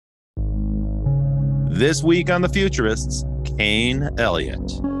This week on The Futurists, Cain Elliott.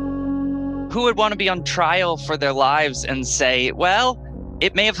 Who would want to be on trial for their lives and say, well,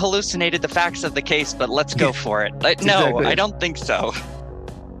 it may have hallucinated the facts of the case, but let's go for it? No, exactly. I don't think so.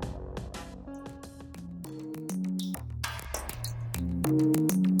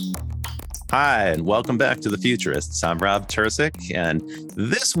 Hi, and welcome back to The Futurists. I'm Rob Tersick, and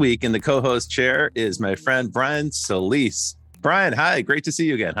this week in the co-host chair is my friend Brian Solis. Brian, hi, great to see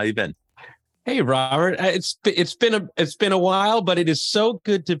you again. How you been? Hey, Robert. It's been a while, but it is so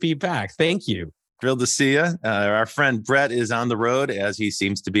good to be back. Thank you. Thrilled to see you. Our friend Brett is on the road, as he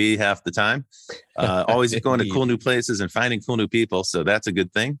seems to be half the time. Always going to cool new places and finding cool new people, so that's a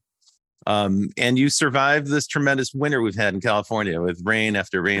good thing. And you survived this tremendous winter we've had in California with rain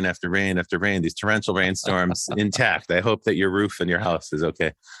after rain after rain after rain, these torrential rainstorms intact. I hope that your roof and your house is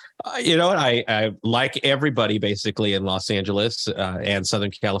okay. You know what? I like everybody basically in Los Angeles and Southern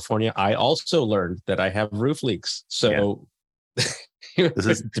California. I also learned that I have roof leaks. So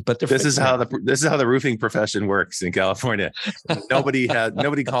this is how the roofing profession works in California. Nobody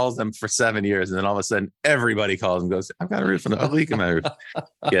calls them for 7 years, and then all of a sudden everybody calls and goes, "I've got a leak in my roof."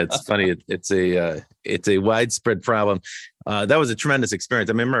 Yeah, it's funny. It's a widespread problem. That was a tremendous experience.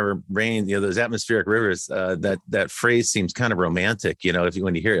 I remember rain, those atmospheric rivers, that phrase seems kind of romantic,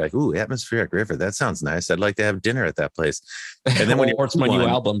 when you hear it, like, ooh, atmospheric river, that sounds nice. I'd like to have dinner at that place. And then when it's my new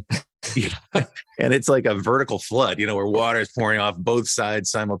album. And it's like a vertical flood, where water is pouring off both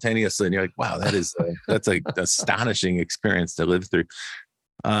sides simultaneously. And you're like, wow, that's an astonishing experience to live through.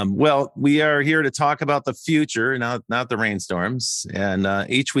 Well, we are here to talk about the future, not the rainstorms. And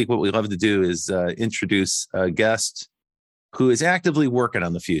each week, what we love to do is introduce a guest who is actively working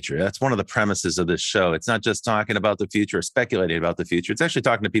on the future. That's one of the premises of this show. It's not just talking about the future or speculating about the future. It's actually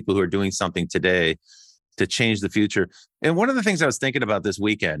talking to people who are doing something today to change the future. And one of the things I was thinking about this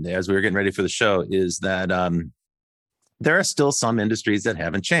weekend as we were getting ready for the show is that there are still some industries that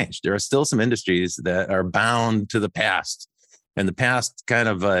haven't changed. There are still some industries that are bound to the past, and the past kind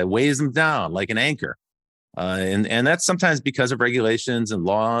of weighs them down like an anchor. And that's sometimes because of regulations and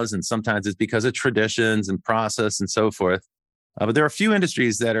laws, and sometimes it's because of traditions and process and so forth. But there are a few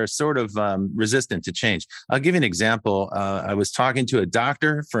industries that are sort of resistant to change. I'll give you an example. I was talking to a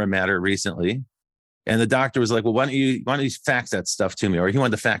doctor for a matter recently, and the doctor was like, well, why don't you fax that stuff to me? Or he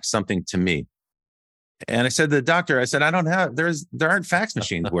wanted to fax something to me. And I said to the doctor, there aren't fax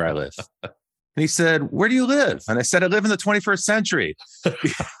machines where I live. And he said, where do you live? And I said, I live in the 21st century.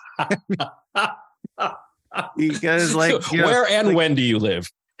 Because where and when do you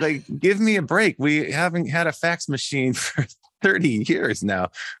live? Like, give me a break. We haven't had a fax machine for 30 years now.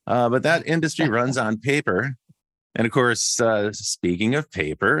 But that industry runs on paper. And of course, speaking of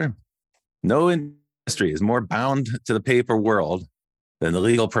paper, no industry is more bound to the paper world than the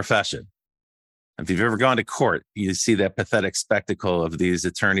legal profession. If you've ever gone to court, you see that pathetic spectacle of these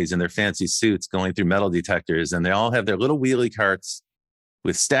attorneys in their fancy suits going through metal detectors, and they all have their little wheelie carts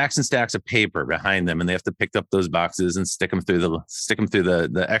with stacks and stacks of paper behind them, and they have to pick up those boxes and stick them through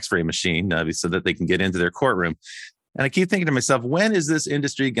the X-ray machine so that they can get into their courtroom. And I keep thinking to myself, when is this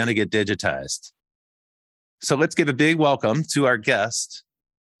industry going to get digitized? So let's give a big welcome to our guest,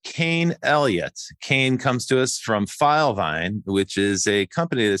 Cain Elliott. Cain comes to us from Filevine, which is a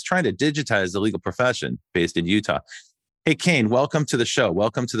company that's trying to digitize the legal profession based in Utah. Hey, Cain, welcome to the show.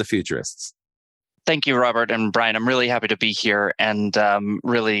 Welcome to the Futurists. Thank you, Robert and Brian. I'm really happy to be here, and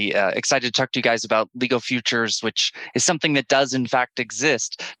really excited to talk to you guys about legal futures, which is something that does in fact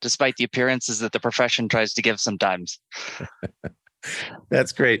exist, despite the appearances that the profession tries to give sometimes.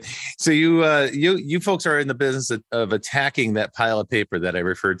 That's great. So you folks are in the business of attacking that pile of paper that I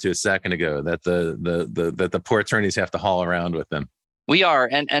referred to a second ago, that the poor attorneys have to haul around with them. We are.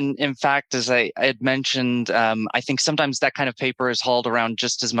 And in fact, as I had mentioned, I think sometimes that kind of paper is hauled around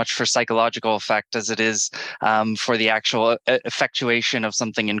just as much for psychological effect as it is for the actual effectuation of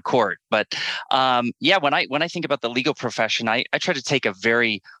something in court. But when I think about the legal profession, I try to take a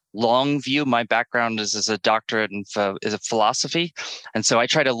very long view. My background is as a doctorate in philosophy. And so I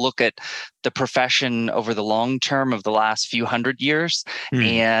try to look at the profession over the long term of the last few hundred years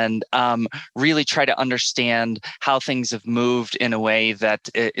and really try to understand how things have moved in a way that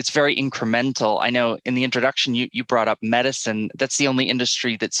it's very incremental. I know in the introduction, you brought up medicine. That's the only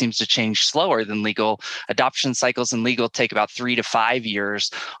industry that seems to change slower than legal. Adoption cycles in legal take about 3 to 5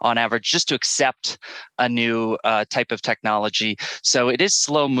 years on average just to accept a new type of technology. So it is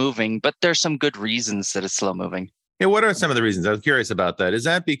slow moving, but there's some good reasons that it's slow moving. Yeah, what are some of the reasons? I was curious about that. Is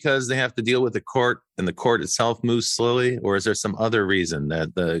that because they have to deal with the court and the court itself moves slowly, or is there some other reason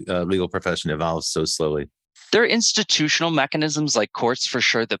that the legal profession evolves so slowly? There are institutional mechanisms like courts for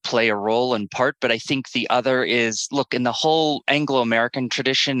sure that play a role in part, but I think the other is, look, in the whole Anglo-American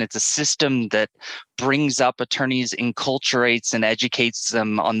tradition, it's a system that brings up attorneys, enculturates and educates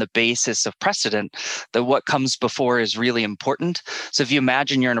them on the basis of precedent, that what comes before is really important. So if you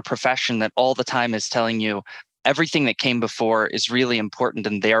imagine you're in a profession that all the time is telling you everything that came before is really important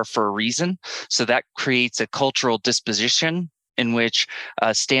and there for a reason, so that creates a cultural disposition in which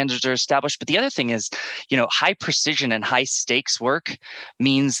standards are established. But the other thing is, high precision and high stakes work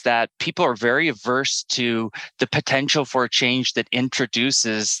means that people are very averse to the potential for a change that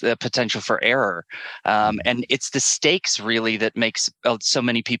introduces the potential for error. And it's the stakes really that makes so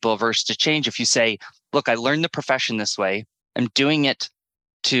many people averse to change. If you say, look, I learned the profession this way, I'm doing it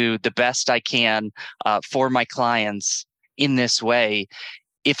to the best I can for my clients in this way.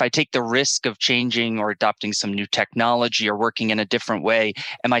 If I take the risk of changing or adopting some new technology or working in a different way,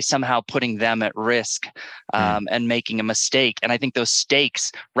 am I somehow putting them at risk and making a mistake? And I think those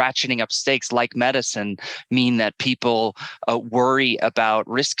stakes, ratcheting up stakes like medicine, mean that people worry about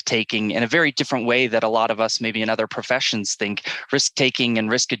risk taking in a very different way that a lot of us maybe in other professions think. Risk taking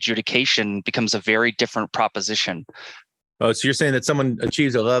and risk adjudication becomes a very different proposition. Oh, so you're saying that someone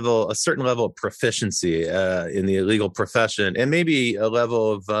achieves a certain level of proficiency in the legal profession, and maybe a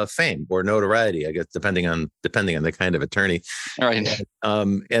level of fame or notoriety, I guess, depending on the kind of attorney. All right.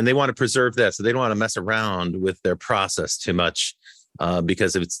 And they want to preserve that, so they don't want to mess around with their process too much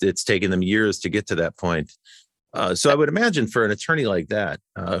because it's taken them years to get to that point. So I would imagine for an attorney like that,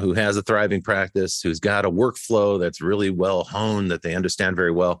 who has a thriving practice, who's got a workflow that's really well honed, that they understand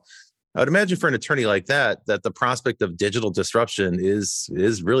very well, I would imagine for an attorney like that the prospect of digital disruption is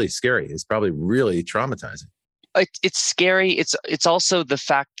really scary. It's probably really traumatizing. It's scary. It's also the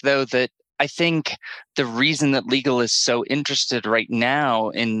fact, though, that I think the reason that legal is so interested right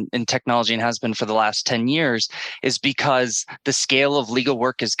now in technology and has been for the last 10 years is because the scale of legal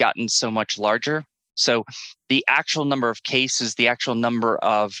work has gotten so much larger. So the actual number of cases, the actual number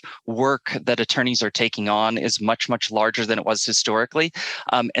of work that attorneys are taking on is much, much larger than it was historically.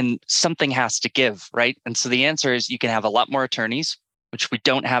 And something has to give, right? And so the answer is you can have a lot more attorneys, which we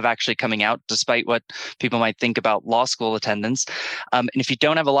don't have actually coming out, despite what people might think about law school attendance. And if you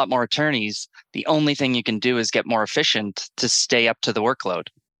don't have a lot more attorneys, the only thing you can do is get more efficient to stay up to the workload.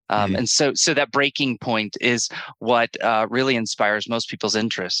 And so that breaking point is what really inspires most people's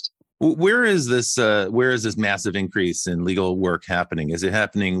interest. Where is this massive increase in legal work happening? Is it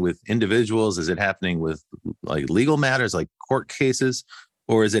happening with individuals? Is it happening with like legal matters, like court cases,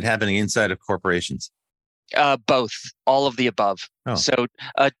 or is it happening inside of corporations? Both, all of the above. Oh. So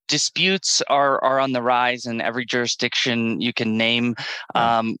disputes are on the rise in every jurisdiction you can name.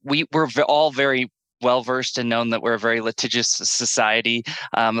 We're all very well versed and known that we're a very litigious society.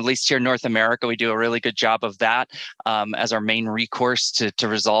 At least here in North America, we do a really good job of that as our main recourse to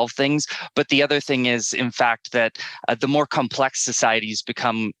resolve things. But the other thing is, in fact, that the more complex societies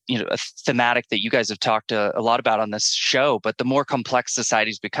become, a thematic that you guys have talked a lot about on this show. But the more complex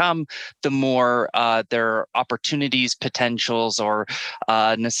societies become, the more there are opportunities, potentials, or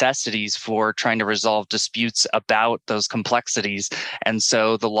necessities for trying to resolve disputes about those complexities. And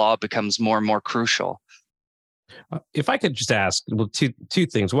so the law becomes more and more crucial. If I could just ask, well, two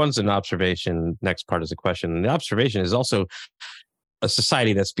things. One's an observation. Next part is a question. And the observation is also a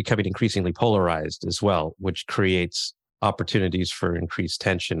society that's becoming increasingly polarized as well, which creates opportunities for increased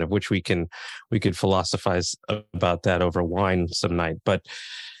tension, of which we could philosophize about that over wine some night. But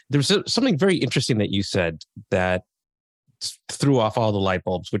there's something very interesting that you said that threw off all the light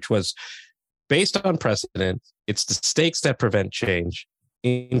bulbs, which was based on precedent. It's the stakes that prevent change,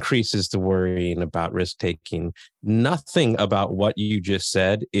 increases the worrying about risk taking. Nothing about what you just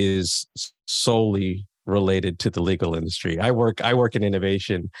said is solely related to the legal industry. I work in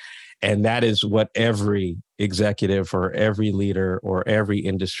innovation, and that is what every executive or every leader or every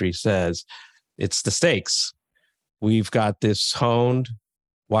industry says. It's the stakes. We've got this honed.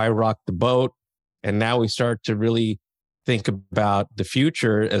 Why rock the boat? And now we start to really think about the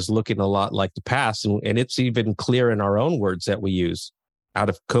future as looking a lot like the past. And it's even clear in our own words that we use. Out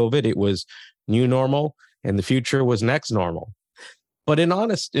of COVID, it was new normal, and the future was next normal. But in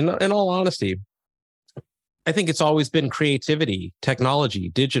all honesty, I think it's always been creativity, technology,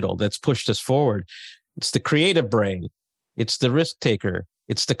 digital that's pushed us forward. It's the creative brain. It's the risk taker.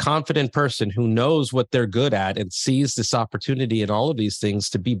 It's the confident person who knows what they're good at and sees this opportunity in all of these things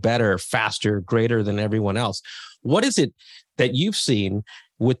to be better, faster, greater than everyone else. What is it that you've seen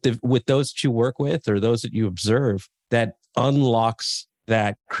with those that you work with or those that you observe that unlocks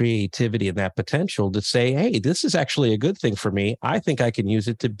that creativity and that potential to say, hey, this is actually a good thing for me. I think I can use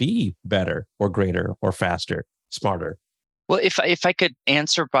it to be better or greater or faster, smarter. Well, if I could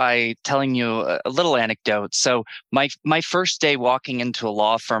answer by telling you a little anecdote. So my first day walking into a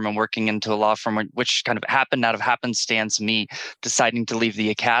law firm and working into a law firm, which kind of happened out of happenstance, me deciding to leave the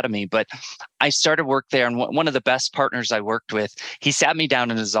academy. But I started work there, and one of the best partners I worked with, he sat me down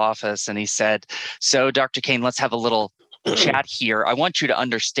in his office and he said, "So, Dr. Cain, let's have a little chat here. I want you to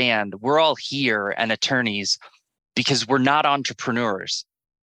understand we're all here and attorneys because we're not entrepreneurs.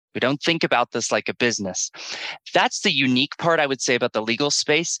 We don't think about this like a business." That's the unique part, I would say, about the legal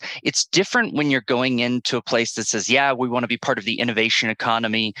space. It's different when you're going into a place that says, yeah, we want to be part of the innovation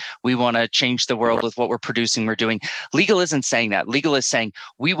economy. We want to change the world with what we're producing, we're doing. Legal isn't saying that. Legal is saying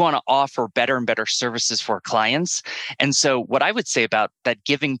we want to offer better and better services for our clients. And so what I would say about that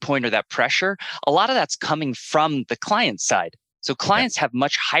giving point or that pressure, a lot of that's coming from the client side. So clients have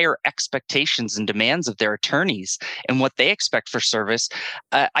much higher expectations and demands of their attorneys and what they expect for service.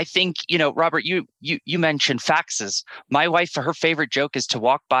 I think, Robert, you mentioned faxes. My wife, her favorite joke is to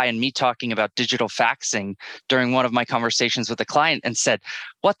walk by and me talking about digital faxing during one of my conversations with a client and said,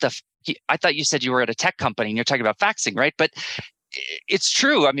 "What the? I thought you said you were at a tech company and you're talking about faxing, right?" But it's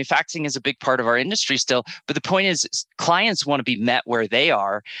true. I mean, faxing is a big part of our industry still. But the point is, clients want to be met where they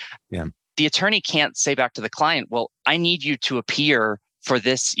are. Yeah. The attorney can't say back to the client, "Well, I need you to appear for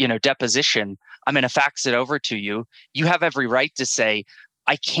this, deposition. I'm going to fax it over to you." You have every right to say,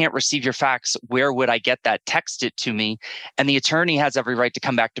 "I can't receive your fax. Where would I get that? Text it to me." And the attorney has every right to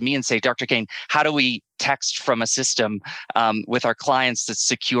come back to me and say, "Dr. Cain, how do we text from a system with our clients that's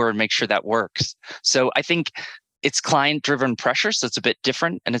secure and make sure that works?" So I think it's client-driven pressure, so it's a bit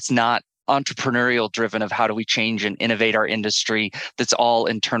different, and it's not entrepreneurial driven of how do we change and innovate our industry. That's all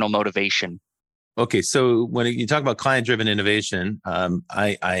internal motivation. Okay, so when you talk about client-driven innovation,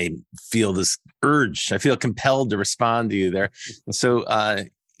 I feel this urge. I feel compelled to respond to you there. So,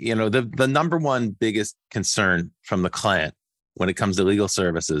 the number one biggest concern from the client when it comes to legal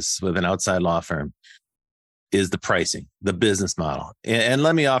services with an outside law firm is the pricing, the business model. And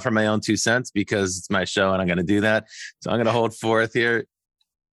let me offer my own 2 cents because it's my show and I'm going to do that. So I'm going to hold forth here.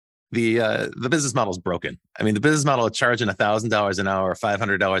 The business model is broken. I mean, the business model of charging $1,000 an hour,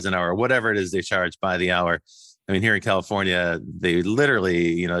 $500 an hour, whatever it is they charge by the hour. I mean, here in California, they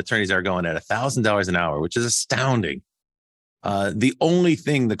literally, attorneys are going at $1,000 an hour, which is astounding. The only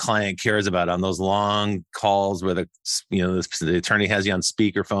thing the client cares about on those long calls where the attorney has you on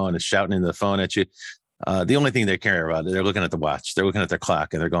speakerphone and shouting into the phone at you, the only thing they care about, they're looking at the watch, they're looking at their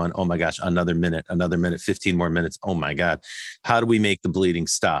clock, and they're going, "Oh my gosh, another minute, 15 more minutes. Oh my God, how do we make the bleeding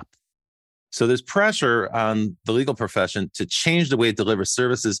stop?" So there's pressure on the legal profession to change the way it delivers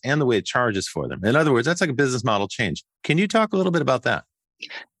services and the way it charges for them. In other words, that's like a business model change. Can you talk a little bit about that?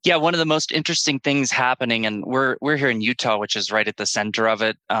 Yeah, one of the most interesting things happening, and we're here in Utah, which is right at the center of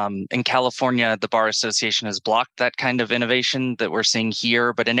it. In California, the Bar Association has blocked that kind of innovation that we're seeing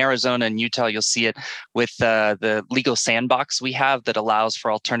here. But in Arizona and Utah, you'll see it with the legal sandbox we have that allows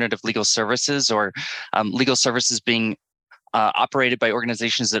for alternative legal services or legal services being operated by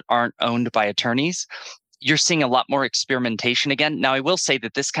organizations that aren't owned by attorneys. You're seeing a lot more experimentation again. Now, I will say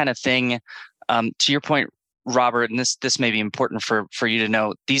that this kind of thing, to your point, Robert, and this may be important for you to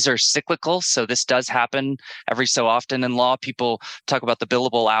know, these are cyclical. So this does happen every so often in law. People talk about the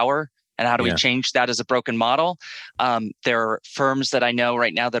billable hour and how do we change that as a broken model. There are firms that I know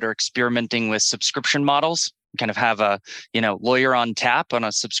right now that are experimenting with subscription models. Kind of have a lawyer on tap on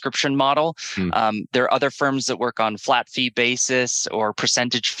a subscription model. There are other firms that work on flat fee basis or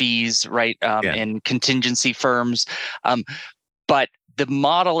percentage fees, right? In contingency firms. But the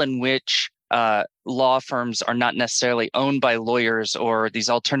model in which law firms are not necessarily owned by lawyers or these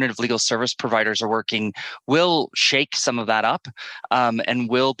alternative legal service providers are working will shake some of that up and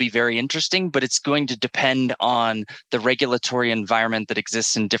will be very interesting, but it's going to depend on the regulatory environment that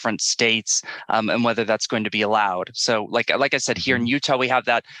exists in different states and whether that's going to be allowed. So like I said, here in Utah, we have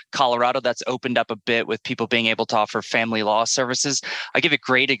that. Colorado, that's opened up a bit with people being able to offer family law services. I give a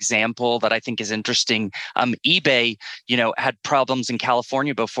great example that I think is interesting. eBay, had problems in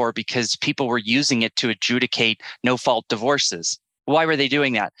California before because people were using it to adjudicate no-fault divorces. Why were they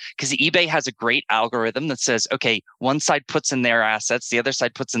doing that? Because eBay has a great algorithm that says, okay, one side puts in their assets, the other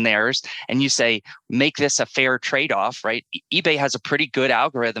side puts in theirs, and you say, make this a fair trade-off, right? eBay has a pretty good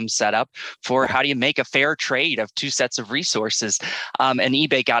algorithm set up for how do you make a fair trade of two sets of resources. And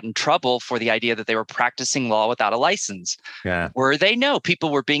eBay got in trouble for the idea that they were practicing law without a license. Were they? No,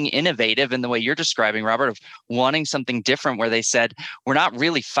 people were being innovative in the way you're describing, Robert, of wanting something different where they said, we're not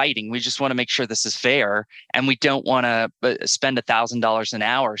really fighting. We just want to make sure this is fair. And we don't want to spend $100,000 an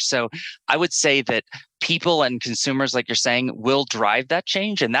hour. So I would say that people and consumers, like you're saying, will drive that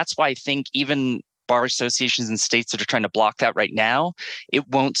change. And that's why I think even bar associations and states that are trying to block that right now, it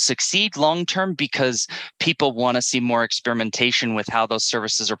won't succeed long term because people want to see more experimentation with how those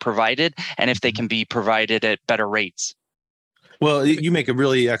services are provided and if they can be provided at better rates. Well, you make a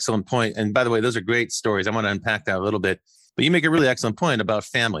really excellent point. And by the way, those are great stories. I want to unpack that a little bit. But you make a really excellent point about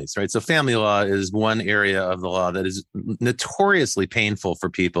families, right? So family law is one area of the law that is notoriously painful for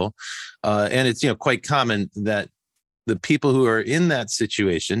people. And it's, quite common that the people who are in that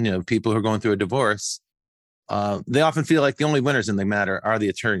situation, people who are going through a divorce, they often feel like the only winners in the matter are the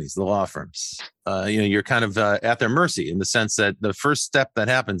attorneys, the law firms. You're kind of at their mercy in the sense that the first step that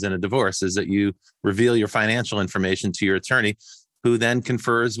happens in a divorce is that you reveal your financial information to your attorney, who then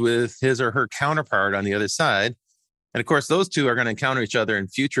confers with his or her counterpart on the other side. And of course, those two are going to encounter each other in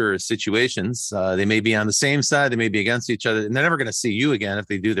future situations. They may be on the same side, they may be against each other, and they're never going to see you again if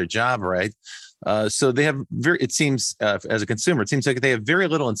they do their job right. So they have it seems, as a consumer, it seems like they have very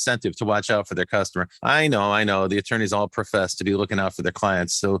little incentive to watch out for their customer. I know the attorneys all profess to be looking out for their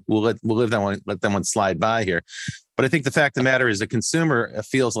clients. So we'll let that one slide by here. But I think the fact of the matter is the consumer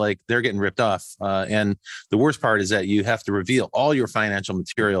feels like they're getting ripped off. And the worst part is that you have to reveal all your financial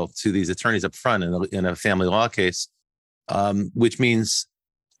material to these attorneys up front in a family law case, which means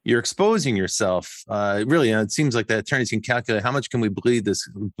you're exposing yourself. Really, it seems like the attorneys can calculate how much can we bleed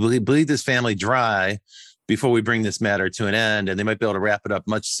this family dry before we bring this matter to an end, and they might be able to wrap it up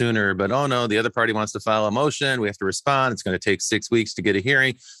much sooner. But oh no, the other party wants to file a motion. We have to respond. It's going to take 6 weeks to get a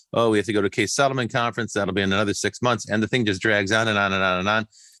hearing. Oh, we have to go to a case settlement conference. That'll be another 6 months, and the thing just drags on and on and on and on.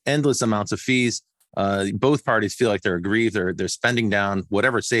 Endless amounts of fees. Both parties feel like they're aggrieved. They're spending down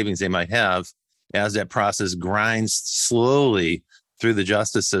whatever savings they might have as that process grinds slowly through the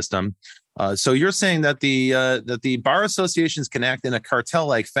justice system. So you're saying that the bar associations can act in a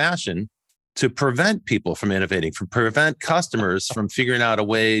cartel-like fashion to prevent people from innovating, to prevent customers from figuring out a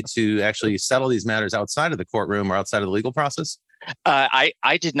way to actually settle these matters outside of the courtroom or outside of the legal process?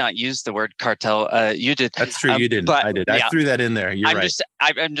 I did not use the word cartel. You did. That's true. You didn't. I did. Yeah. I threw that in there. You're right.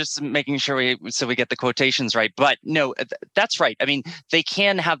 I'm just making sure we get the quotations right. But no, that's right. I mean, they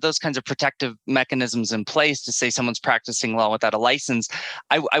can have those kinds of protective mechanisms in place to say someone's practicing law without a license.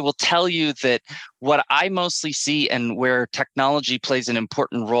 I will tell you that what I mostly see and where technology plays an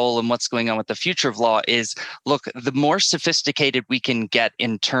important role in what's going on with the future of law is, look, the more sophisticated we can get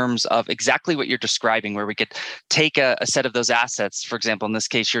in terms of exactly what you're describing, where we could take a set of those assets, for example, in this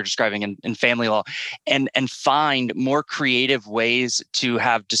case you're describing in family law, and find more creative ways to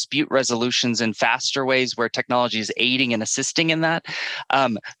have dispute resolutions in faster ways where technology is aiding and assisting in that,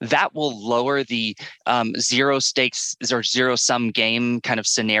 that will lower the zero stakes or zero sum game kind of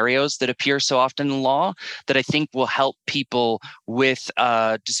scenarios that appear so often in law, that I think will help people with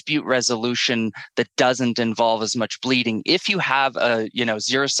dispute resolution that doesn't involve as much bleeding. If you have a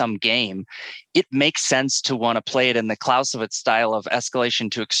zero sum game, it makes sense to want to play it in the Clausewitz style of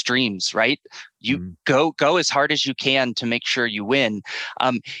escalation to extremes, right? You go as hard as you can to make sure you win.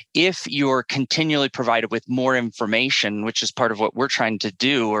 If you're continually provided with more information, which is part of what we're trying to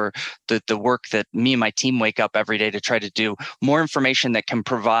do, or the work that me and my team wake up every day to try to do, more information that can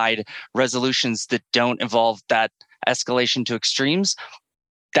provide resolutions that don't involve that escalation to extremes,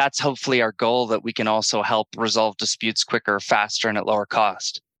 that's hopefully our goal, that we can also help resolve disputes quicker, faster, and at lower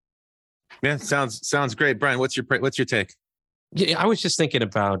cost. Yeah, sounds great. Brian, what's your take? Yeah, I was just thinking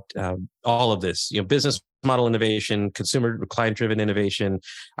about all of this, business model innovation, consumer client-driven innovation,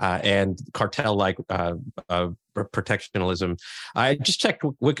 and cartel-like protectionism. I just checked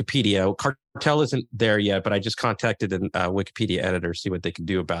Wikipedia. Cartel isn't there yet, but I just contacted a Wikipedia editor, see what they can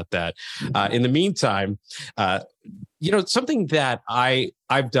do about that. In the meantime, something that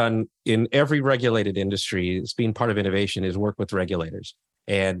I've done in every regulated industry, as being part of innovation, is work with regulators.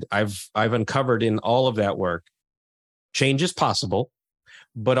 And I've uncovered in all of that work, change is possible,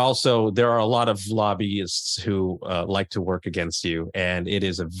 but also there are a lot of lobbyists who like to work against you. And it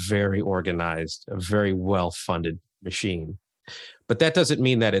is a very organized, a very well-funded machine. But that doesn't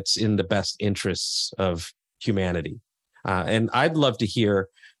mean that it's in the best interests of humanity. And I'd love to hear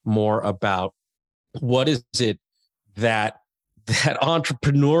more about what is it that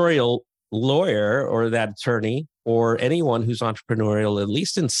entrepreneurial lawyer or that attorney or anyone who's entrepreneurial, at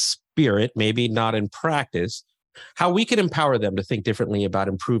least in spirit, maybe not in practice, how we can empower them to think differently about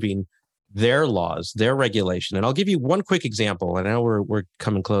improving their laws, their regulation. And I'll give you one quick example. I know we're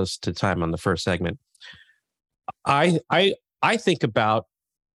coming close to time on the first segment. I think about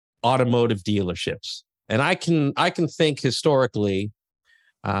automotive dealerships, and I can think historically,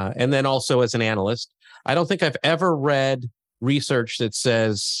 and then also as an analyst. I don't think I've ever read research that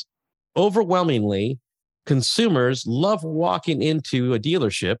says overwhelmingly consumers love walking into a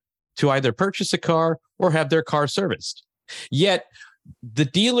dealership to either purchase a car or have their car serviced. Yet the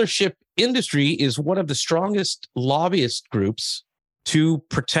dealership industry is one of the strongest lobbyist groups to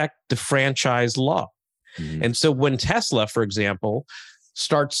protect the franchise law. Mm-hmm. And so when Tesla, for example,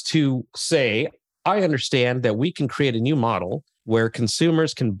 starts to say, I understand that we can create a new model where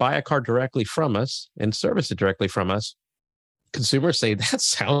consumers can buy a car directly from us and service it directly from us, consumers say, that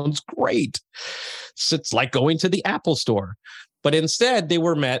sounds great. So it's like going to the Apple store. But instead, they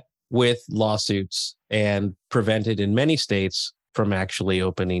were met with lawsuits and prevented in many states from actually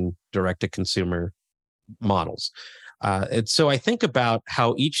opening direct-to-consumer models. And so I think about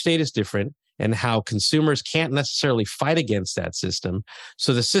how each state is different and how consumers can't necessarily fight against that system.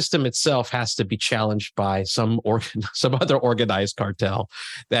 So the system itself has to be challenged by some other organized cartel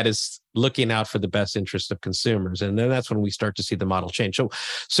that is looking out for the best interest of consumers. And then that's when we start to see the model change.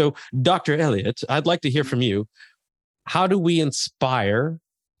 So Dr. Elliott, I'd like to hear from you. How do we inspire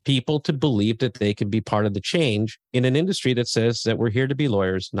people to believe that they can be part of the change in an industry that says that we're here to be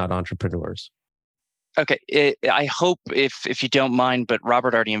lawyers, not entrepreneurs? Okay, I hope if you don't mind, but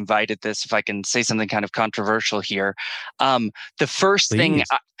Robert already invited this. If I can say something kind of controversial here, the first thing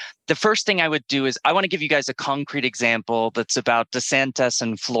I would do is I want to give you guys a concrete example that's about DeSantis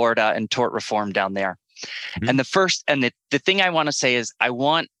and Florida and tort reform down there. Mm-hmm. And the thing I want to say is I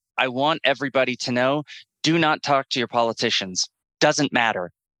want everybody to know: do not talk to your politicians. Doesn't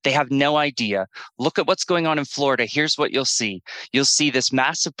matter. They have no idea. Look at what's going on in Florida. Here's what you'll see. You'll see this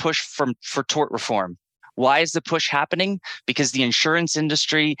massive push for tort reform. Why is the push happening? Because the insurance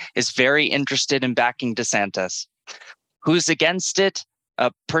industry is very interested in backing DeSantis. Who's against it?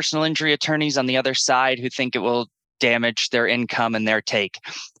 Personal injury attorneys on the other side who think it will damage their income and their take.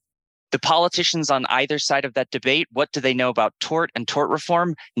 The politicians on either side of that debate, what do they know about tort and tort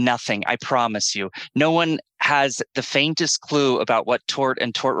reform? Nothing, I promise you. No one has the faintest clue about what tort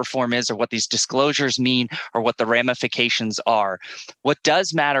and tort reform is, or what these disclosures mean, or what the ramifications are. What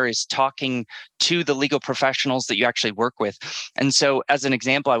does matter is talking to the legal professionals that you actually work with. And so as an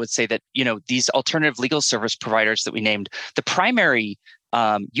example, I would say that, these alternative legal service providers that we named, the primary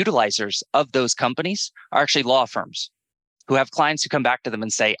utilizers of those companies are actually law firms who have clients who come back to them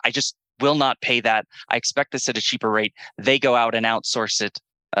and say, I just will not pay that. I expect this at a cheaper rate. They go out and outsource it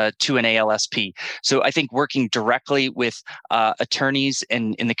to an ALSP. So I think working directly with attorneys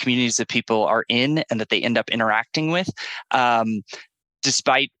in the communities that people are in and that they end up interacting with,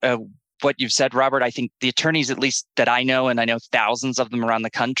 despite what you've said, Robert, I think the attorneys, at least that I know, and I know thousands of them around the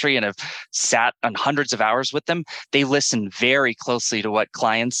country and have sat on hundreds of hours with them, they listen very closely to what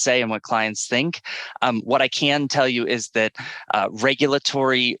clients say and what clients think. What I can tell you is that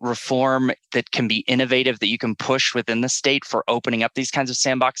regulatory reform that can be innovative, that you can push within the state for opening up these kinds of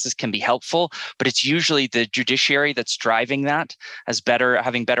sandboxes, can be helpful, but it's usually the judiciary that's driving that, as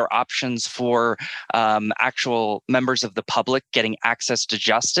having better options for actual members of the public getting access to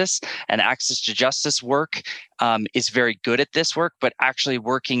justice. And access to justice work is very good at this work, but actually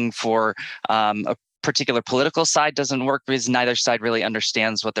working for a particular political side doesn't work because neither side really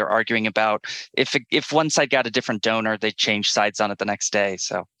understands what they're arguing about. If one side got a different donor, they change sides on it the next day.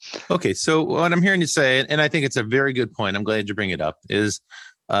 So, okay. So what I'm hearing you say, and I think it's a very good point, I'm glad you bring it up, is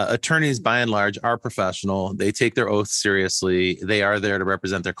attorneys, by and large, are professional. They take their oath seriously. They are there to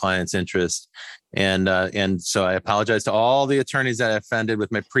represent their client's interest. And so I apologize to all the attorneys that I offended with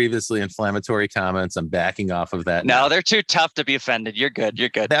my previously inflammatory comments. I'm backing off of that. No, they're too tough to be offended. You're good. You're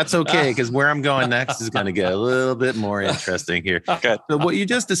good. That's okay, because where I'm going next is going to get a little bit more interesting here. Good. So what you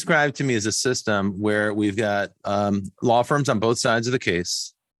just described to me is a system where we've got law firms on both sides of the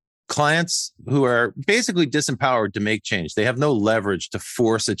case, clients who are basically disempowered to make change. They have no leverage to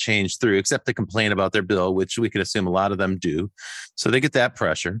force a change through, except to complain about their bill, which we could assume a lot of them do. So they get that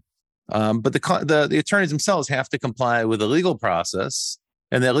pressure. But the attorneys themselves have to comply with a legal process,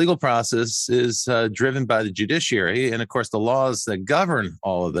 and that legal process is driven by the judiciary. And of course, the laws that govern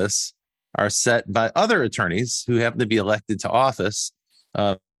all of this are set by other attorneys who happen to be elected to office.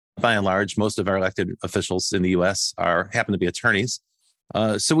 By and large, most of our elected officials in the U.S. happen to be attorneys.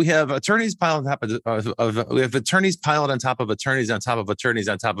 So we have attorneys piled on top we have attorneys piled on top of attorneys on top of attorneys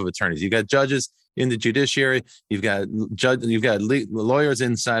on top of attorneys. You've got judges in the judiciary. You've got lawyers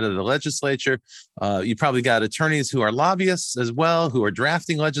inside of the legislature. You probably got attorneys who are lobbyists as well, who are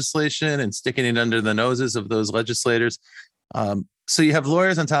drafting legislation and sticking it under the noses of those legislators. So you have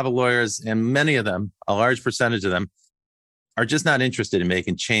lawyers on top of lawyers, and many of them, a large percentage of them, are just not interested in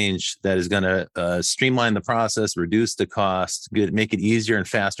making change that is going to streamline the process, reduce the cost, make it easier and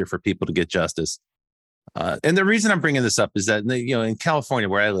faster for people to get justice. And the reason I'm bringing this up is that, in California,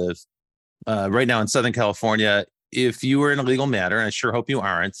 where I live right now in Southern California, if you were in a legal matter, and I sure hope you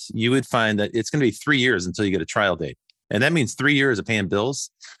aren't, you would find that it's going to be 3 years until you get a trial date. And that means 3 years of paying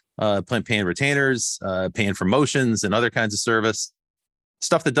bills, paying retainers, paying for motions and other kinds of service,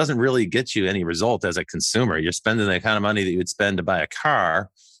 stuff that doesn't really get you any result as a consumer. You're spending the kind of money that you would spend to buy a car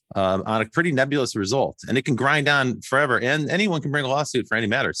on a pretty nebulous result. And it can grind on forever. And anyone can bring a lawsuit for any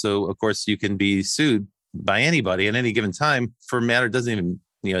matter. So, of course, you can be sued by anybody at any given time for a matter doesn't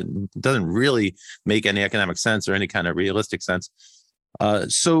really make any economic sense or any kind of realistic sense.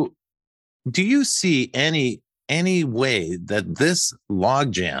 So do you see any way that this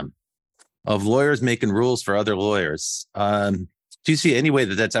logjam of lawyers making rules for other lawyers, do you see any way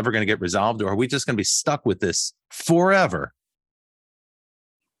that that's ever going to get resolved, or are we just going to be stuck with this forever?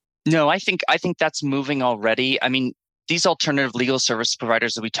 No, I think that's moving already. I mean, these alternative legal service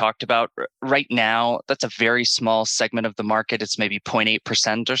providers that we talked about right now, that's a very small segment of the market. It's maybe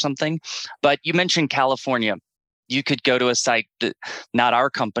 0.8% or something. But you mentioned California. You could go to a site, not our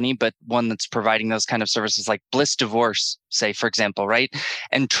company, but one that's providing those kind of services like Bliss Divorce, say, for example, right?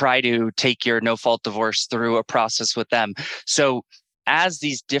 And try to take your no-fault divorce through a process with them. So as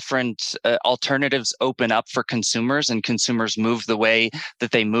these different alternatives open up for consumers and consumers move the way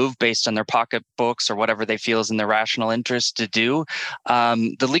that they move based on their pocketbooks or whatever they feel is in their rational interest to do,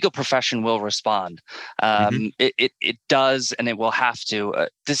 the legal profession will respond. It does, and it will have to.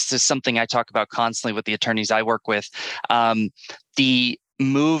 This is something I talk about constantly with the attorneys I work with. The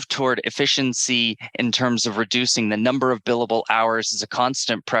move toward efficiency in terms of reducing the number of billable hours is a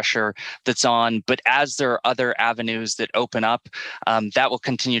constant pressure that's on. But as there are other avenues that open up, that will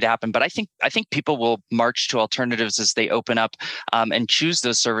continue to happen. But I think people will march to alternatives as they open up and choose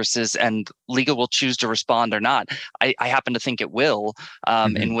those services, and legal will choose to respond or not. I happen to think it will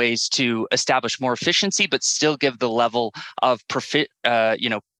in ways to establish more efficiency, but still give the level of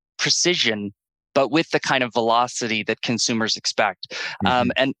precision, but with the kind of velocity that consumers expect.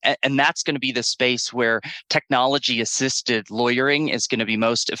 And that's going to be the space where technology-assisted lawyering is going to be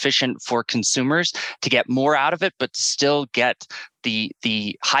most efficient for consumers to get more out of it, but to still get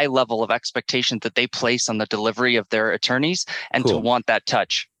the high level of expectation that they place on the delivery of their attorneys and to want that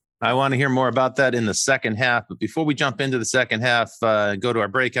touch. I want to hear more about that in the second half. But before we jump into the second half, go to our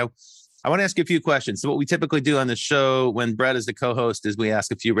breakout, I want to ask you a few questions. So what we typically do on the show when Brett is the co-host is we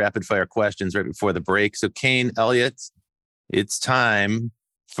ask a few rapid fire questions right before the break. So Cain Elliott, it's time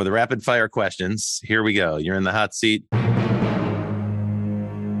for the rapid fire questions. Here we go. You're in the hot seat.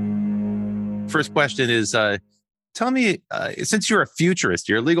 First question is, tell me, since you're a futurist,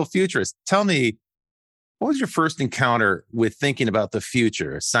 you're a legal futurist, tell me, what was your first encounter with thinking about the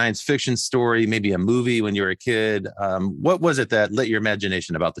future? A science fiction story, maybe a movie when you were a kid? What was it that lit your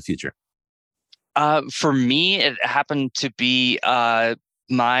imagination about the future? For me, it happened to be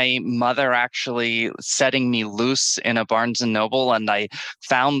my mother actually setting me loose in a Barnes and Noble, and I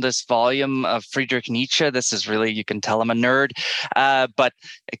found this volume of Friedrich Nietzsche. This is really, you can tell I'm a nerd, but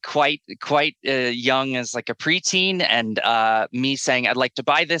quite young as like a preteen, and me saying I'd like to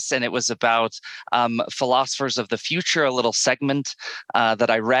buy this, and it was about philosophers of the future, a little segment that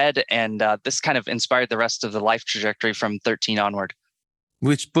I read, and this kind of inspired the rest of the life trajectory from 13 onward.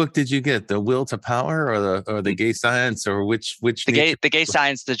 Which book did you get? The Will to Power or the Gay Science, or which the Gay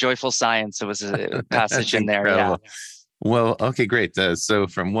Science, the Joyful Science? It was a passage in there. Yeah. Well, okay, great. So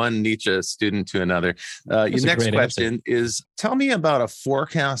from one Nietzsche student to another. Your next question is, tell me about a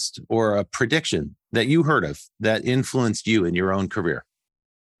forecast or a prediction that you heard of that influenced you in your own career.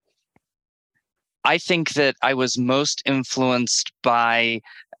 I think that I was most influenced by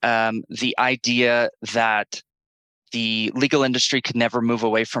the idea that the legal industry could never move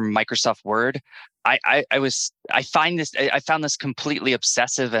away from Microsoft Word. I found this completely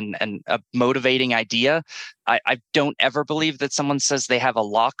obsessive and a motivating idea. I don't ever believe that someone says they have a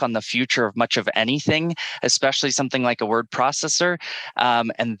lock on the future of much of anything, especially something like a word processor.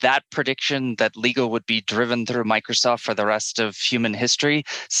 And that prediction that legal would be driven through Microsoft for the rest of human history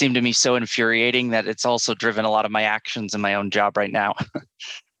seemed to me so infuriating that it's also driven a lot of my actions in my own job right now.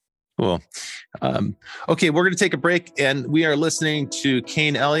 Cool. Okay, we're going to take a break, and we are listening to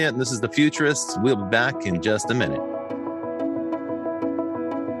Cain Elliott, and this is the Futurists. We'll be back in just a minute.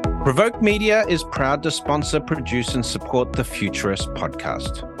 Provoke Media is proud to sponsor, produce, and support the Futurist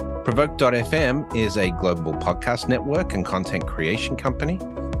podcast. Provoke.fm is a global podcast network and content creation company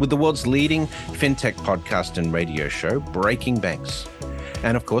with the world's leading fintech podcast and radio show, Breaking Banks.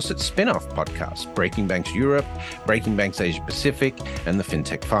 And of course, its spin-off podcast, Breaking Banks Europe, Breaking Banks Asia Pacific, and the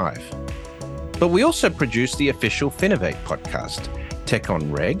FinTech 5. But we also produce the official Finovate podcast, Tech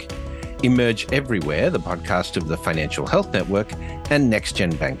on Reg, Emerge Everywhere, the podcast of the Financial Health Network, and Next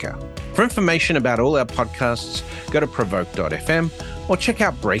Gen Banker. For information about all our podcasts, go to provoke.fm or check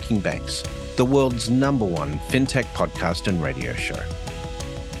out Breaking Banks, the world's #1 fintech podcast and radio show.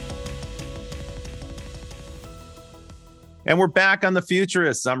 And we're back on The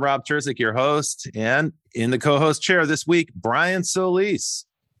Futurists. I'm Rob Terzic, your host, and in the co-host chair this week, Brian Solis.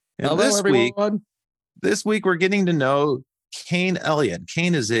 And hello, everyone. This week we're getting to know Cain Elliott.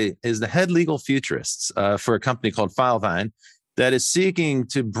 Cain is the head legal futurist for a company called Filevine that is seeking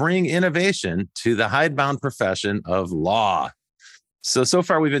to bring innovation to the hidebound profession of law. So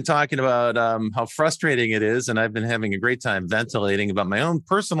far we've been talking about how frustrating it is, and I've been having a great time ventilating about my own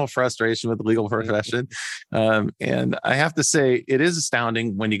personal frustration with the legal profession. And I have to say, it is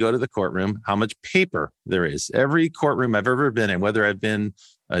astounding when you go to the courtroom how much paper there is. Every courtroom I've ever been in, whether I've been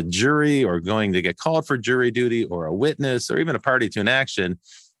a jury or going to get called for jury duty or a witness or even a party to an action,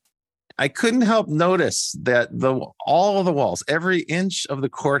 I couldn't help notice that all of the walls, every inch of the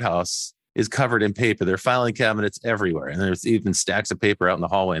courthouse is covered in paper. There are filing cabinets everywhere, and there's even stacks of paper out in the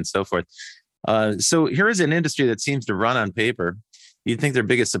hallway and so forth. So here is an industry that seems to run on paper. You'd think their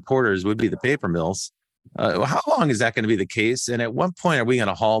biggest supporters would be the paper mills. How long is that going to be the case? And at what point are we going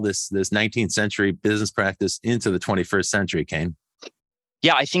to haul this 19th century business practice into the 21st century, Cain?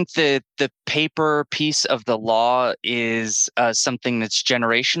 Yeah, I think the paper piece of the law is something that's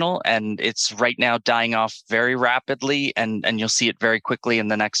generational, and it's right now dying off very rapidly, and you'll see it very quickly in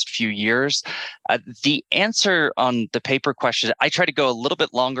the next few years. The answer on the paper question, I try to go a little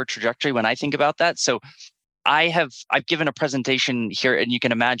bit longer trajectory when I think about that. So I've given a presentation here, and you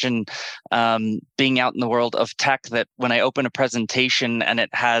can imagine being out in the world of tech that when I open a presentation and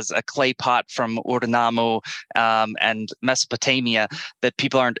it has a clay pot from Urdinamo and Mesopotamia, that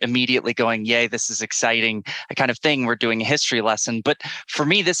people aren't immediately going, yay, this is exciting, a kind of thing. We're doing a history lesson. But for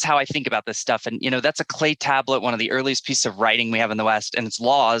me, this is how I think about this stuff. And, that's a clay tablet, one of the earliest pieces of writing we have in the West, and it's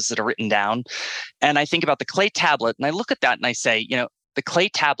laws that are written down. And I think about the clay tablet, and I look at that and I say, the clay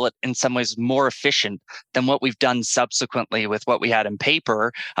tablet in some ways more efficient than what we've done subsequently with what we had in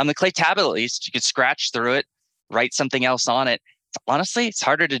paper. On the clay tablet, at least, you could scratch through it, write something else on it. Honestly, it's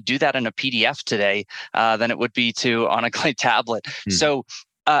harder to do that in a PDF today than it would be on a clay tablet. So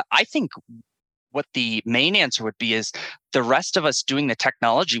I think what the main answer would be is the rest of us doing the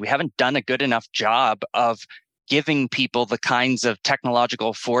technology, we haven't done a good enough job of giving people the kinds of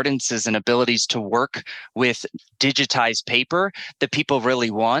technological affordances and abilities to work with digitized paper that people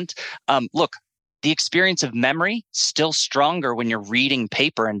really want. Look, the experience of memory still stronger when you're reading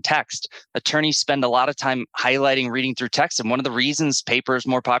paper and text. Attorneys spend a lot of time highlighting, reading through text. And one of the reasons paper is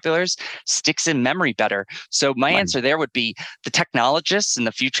more popular is sticks in memory better. So my answer there would be the technologists and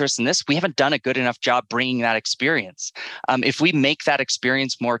the futurists in this, we haven't done a good enough job bringing that experience. If we make that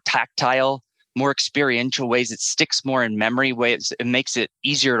experience more tactile, more experiential ways, it sticks more in memory ways, it makes it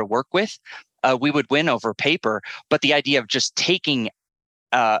easier to work with, we would win over paper. But the idea of just taking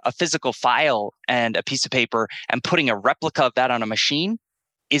a physical file and a piece of paper and putting a replica of that on a machine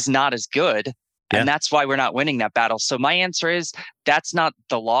is not as good. Yeah. And that's why we're not winning that battle. So my answer is that's not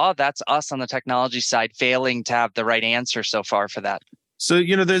the law. That's us on the technology side failing to have the right answer so far for that. So,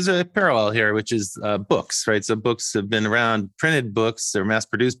 there's a parallel here, which is books, right? So books have been around, printed books or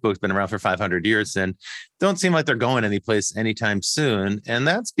mass-produced books been around for 500 years and don't seem like they're going anyplace anytime soon. And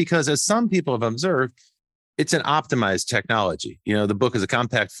that's because, as some people have observed, it's an optimized technology. The book is a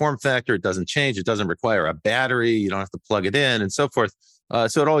compact form factor. It doesn't change. It doesn't require a battery. You don't have to plug it in and so forth.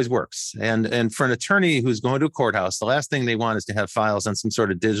 So it always works. And for an attorney who's going to a courthouse, the last thing they want is to have files on some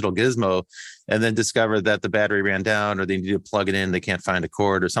sort of digital gizmo and then discover that the battery ran down or they need to plug it in. They can't find a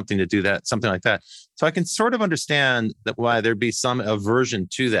cord or something to do that, something like that. So I can sort of understand that why there'd be some aversion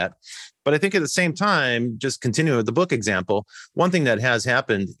to that. But I think at the same time, just continuing with the book example, one thing that has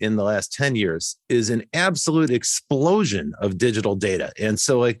happened in the last 10 years is an absolute explosion of digital data. And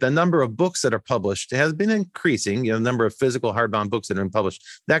so like the number of books that are published has been increasing, the number of physical hardbound books that have been published,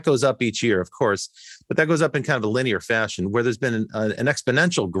 that goes up each year, of course, but that goes up in kind of a linear fashion where there's been an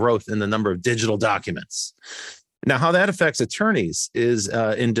exponential growth in the number of digital documents. Now, how that affects attorneys is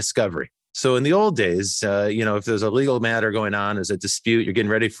in discovery. So in the old days, if there's a legal matter going on, there's a dispute, you're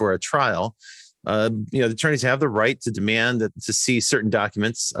getting ready for a trial, the attorneys have the right to demand to see certain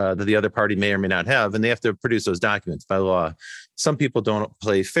documents that the other party may or may not have, and they have to produce those documents by law. Some people don't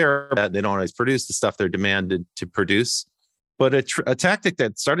play fair. They don't always produce the stuff they're demanded to produce. But a tactic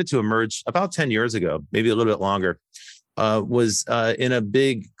that started to emerge about 10 years ago, maybe a little bit longer, was in a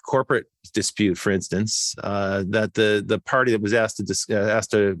big corporate dispute, for instance, that the party that was asked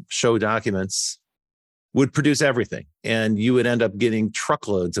to show documents would produce everything. And you would end up getting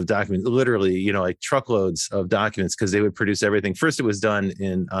truckloads of documents, literally, like truckloads of documents, because they would produce everything. First, it was done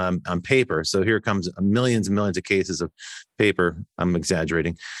in on paper. So here comes millions and millions of cases of paper. I'm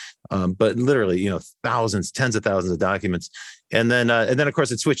exaggerating. But literally, thousands, tens of thousands of documents. And then of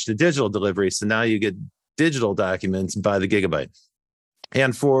course, it switched to digital delivery. So now you get digital documents by the gigabyte.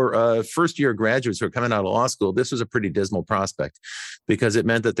 And for first-year graduates who are coming out of law school, this was a pretty dismal prospect, because it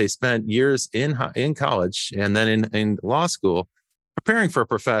meant that they spent years in college and then in law school preparing for a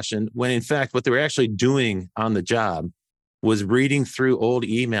profession, when in fact what they were actually doing on the job was reading through old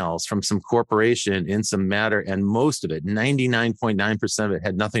emails from some corporation in some matter, and most of it, 99.9% of it,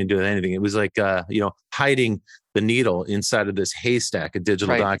 had nothing to do with anything. It was like hiding the needle inside of this haystack of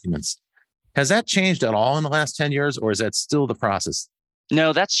digital documents. Has that changed at all in the last 10 years, or is that still the process?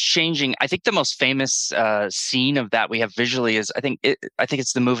 No, that's changing. I think the most famous scene of that we have visually is I think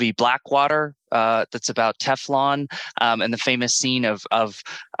it's the movie Blackwater, that's about Teflon, and the famous scene of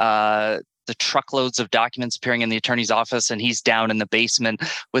the truckloads of documents appearing in the attorney's office, and he's down in the basement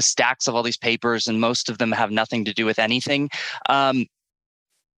with stacks of all these papers, and most of them have nothing to do with anything.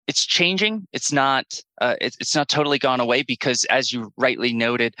 It's changing. It's not totally gone away, because, as you rightly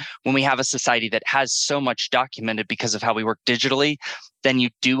noted, when we have a society that has so much documented because of how we work digitally, then you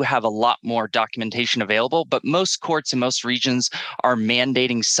do have a lot more documentation available. But most courts in most regions are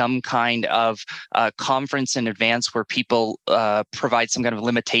mandating some kind of conference in advance where people provide some kind of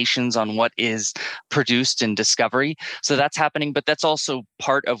limitations on what is produced in discovery. So that's happening, but that's also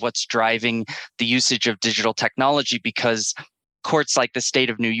part of what's driving the usage of digital technology, because courts like the state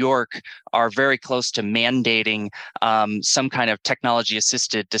of New York are very close to mandating some kind of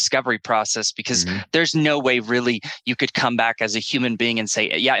technology-assisted discovery process, because there's no way really you could come back as a human being and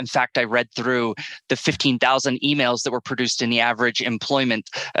say, yeah, in fact, I read through the 15,000 emails that were produced in the average employment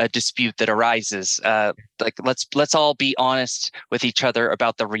dispute that arises. Let's all be honest with each other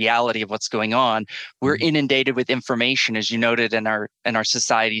about the reality of what's going on. We're inundated with information, as you noted, in our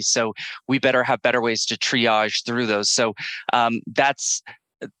society. So we better have better ways to triage through those. So that's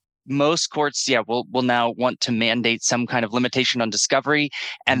most courts, will now want to mandate some kind of limitation on discovery,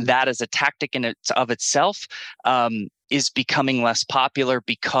 and that as a tactic in of itself is becoming less popular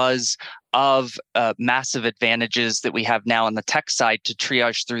because of massive advantages that we have now on the tech side to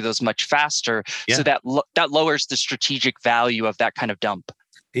triage through those much faster. So that lowers the strategic value of that kind of dump.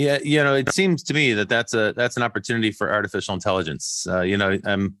 Yeah, it seems to me that's an opportunity for artificial intelligence.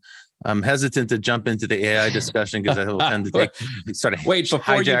 I'm hesitant to jump into the AI discussion because I will tend to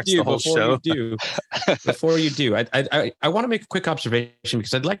hijacks the whole show. Before you do, I want to make a quick observation,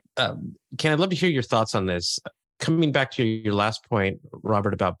 because I'd like, Ken, I'd love to hear your thoughts on this. Coming back to your last point,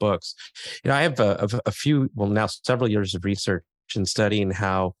 Robert, about books, I have a few, now several years of research and studying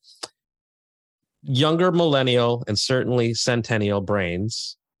how younger millennial and certainly centennial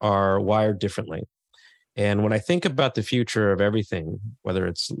brains are wired differently. And when I think about the future of everything, whether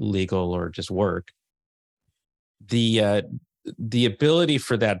it's legal or just work, the ability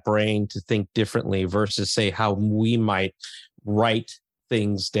for that brain to think differently versus, say, how we might write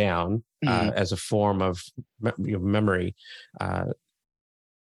things down as a form of memory,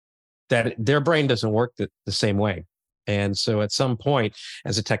 that their brain doesn't work the same way. And so at some point,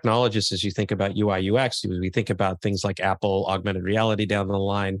 as a technologist, as you think about UI, UX, we think about things like Apple, augmented reality down the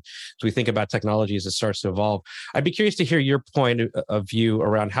line. So we think about technology as it starts to evolve. I'd be curious to hear your point of view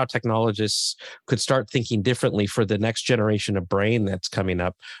around how technologists could start thinking differently for the next generation of brain that's coming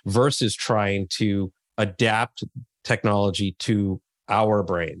up versus trying to adapt technology to our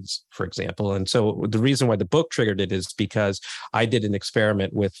brains, for example. And so the reason why the book triggered it is because I did an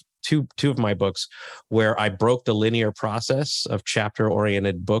experiment with two of my books where I broke the linear process of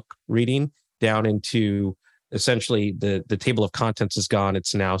chapter-oriented book reading down into essentially the table of contents is gone.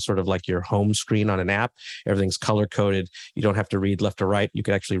 It's now sort of like your home screen on an app. Everything's color-coded. You don't have to read left or right. You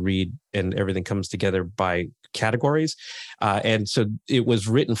can actually read, and everything comes together by categories. And so it was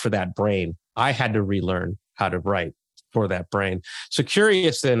written for that brain. I had to relearn how to write for that brain. So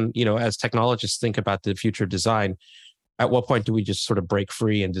curious then, as technologists think about the future of design, at what point do we just sort of break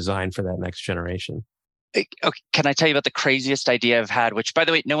free and design for that next generation? Okay, can I tell you about the craziest idea I've had, which, by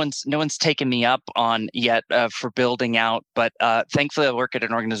the way, no one's taken me up on yet for building out, but thankfully I work at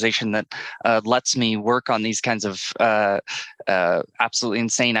an organization that lets me work on these kinds of absolutely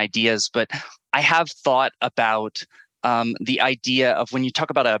insane ideas. But I have thought about the idea of when you talk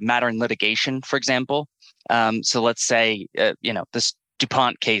about a matter in litigation, for example. So let's say, this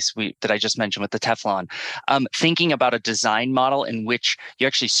DuPont case that I just mentioned with the Teflon, thinking about a design model in which you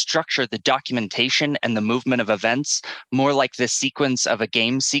actually structure the documentation and the movement of events more like the sequence of a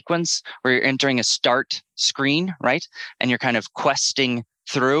game sequence where you're entering a start screen, right? And you're kind of questing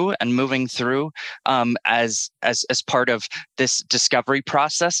through and moving through as part of this discovery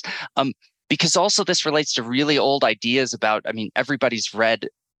process. Because also this relates to really old ideas about, I mean, everybody's read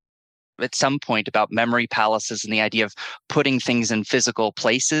at some point about memory palaces and the idea of putting things in physical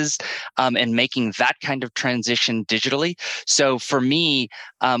places and making that kind of transition digitally. So for me,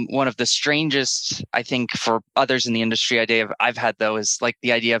 one of the strangest, I think for others in the industry idea I've had though, is like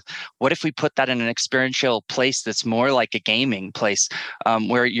the idea of what if we put that in an experiential place that's more like a gaming place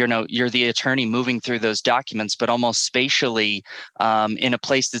where, you're the attorney moving through those documents, but almost spatially in a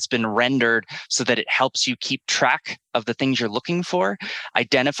place that's been rendered so that it helps you keep track of the things you're looking for,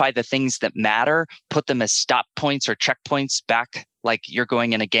 identify the things that matter, put them as stop points or checkpoints back like you're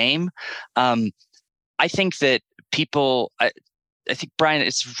going in a game. I think that people, I think, Brian,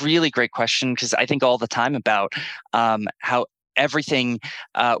 it's a really great question because I think all the time about how everything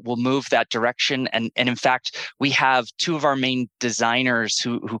will move that direction. And in fact, we have two of our main designers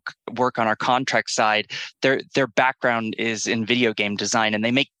who work on our contract side. Their background is in video game design, and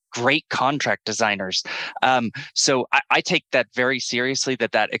they make great contract designers. So I take that very seriously,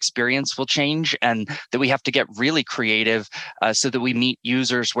 that experience will change and that we have to get really creative so that we meet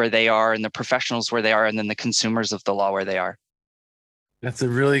users where they are and the professionals where they are and then the consumers of the law where they are. That's a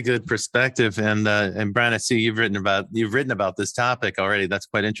really good perspective. And Brian, I see you've written about this topic already. That's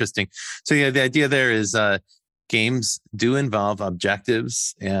quite interesting. So yeah, the idea there is games do involve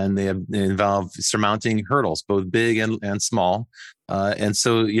objectives and they involve surmounting hurdles, both big and small. And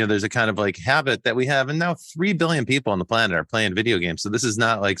so, there's a kind of like habit that we have. And now 3 billion people on the planet are playing video games. So this is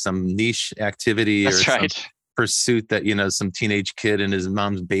not like some niche activity That's or right. some pursuit that, some teenage kid in his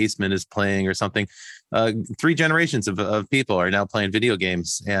mom's basement is playing or something. 3 generations of people are now playing video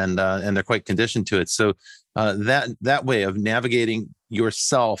games and they're quite conditioned to it. So that way of navigating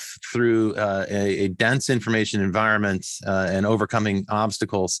yourself through a dense information environment and overcoming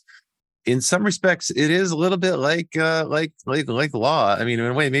obstacles, in some respects, it is a little bit like law. I mean, in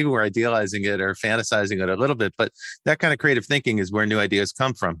a way, maybe we're idealizing it or fantasizing it a little bit, but that kind of creative thinking is where new ideas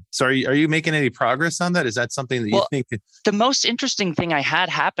come from. So are you making any progress on that? Is that something that you think? The most interesting thing I had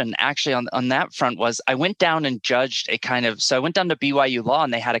happen actually on that front was I went down and judged so I went down to BYU Law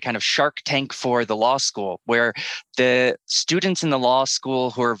and they had a kind of Shark Tank for the law school where the students in the law school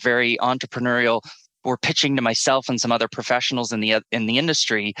who are very entrepreneurial were pitching to myself and some other professionals in the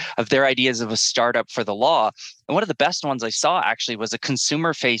industry of their ideas of a startup for the law. And one of the best ones I saw actually was a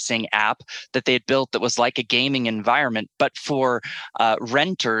consumer-facing app that they had built that was like a gaming environment, but for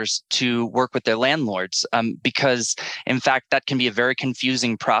renters to work with their landlords. Because, in fact, that can be a very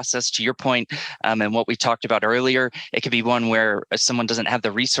confusing process. To your point, and what we talked about earlier, it could be one where someone doesn't have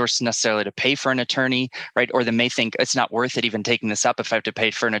the resource necessarily to pay for an attorney, right? Or they may think it's not worth it even taking this up if I have to pay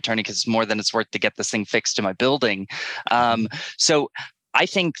for an attorney because it's more than it's worth to get this thing fixed to my building. So I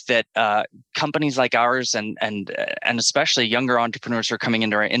think that companies like ours and especially younger entrepreneurs who are coming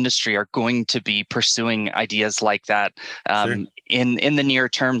into our industry are going to be pursuing ideas like that Sure. in the near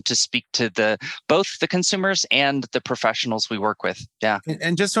term to speak to both the consumers and the professionals we work with. Yeah.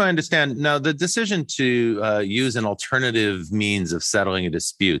 And just so I understand, now the decision to use an alternative means of settling a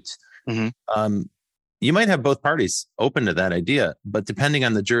dispute, you might have both parties open to that idea, but depending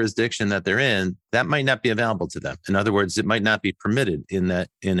on the jurisdiction that they're in, that might not be available to them. In other words, it might not be permitted in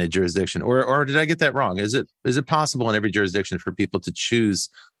a jurisdiction. Or did I get that wrong? Is it possible in every jurisdiction for people to choose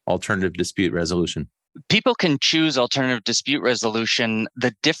alternative dispute resolution? People can choose alternative dispute resolution.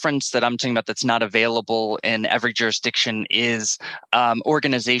 The difference that I'm talking about that's not available in every jurisdiction is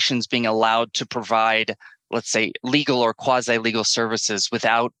organizations being allowed to provide, let's say, legal or quasi-legal services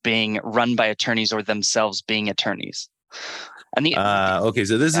without being run by attorneys or themselves being attorneys. And okay,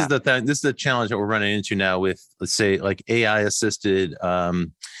 so this is the thing. This is the challenge that we're running into now with, let's say, like AI-assisted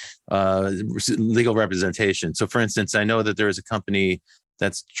legal representation. So, for instance, I know that there is a company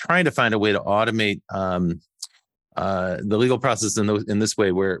that's trying to find a way to automate the legal process in this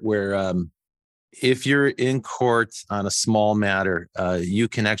way, where if you're in court on a small matter, you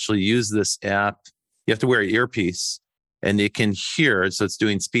can actually use this app. You have to wear an earpiece and it can hear. So it's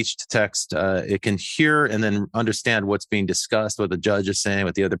doing speech to text. It can hear and then understand what's being discussed, what the judge is saying,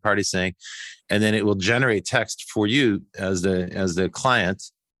 what the other party's saying. And then it will generate text for you as the client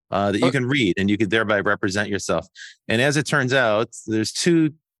that you can read and you could thereby represent yourself. And as it turns out, there's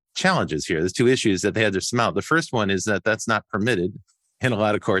 2 challenges here. There's 2 issues that they had to surmount. The first one is that that's not permitted in a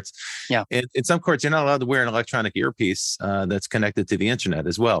lot of courts. Yeah. In some courts, you're not allowed to wear an electronic earpiece that's connected to the internet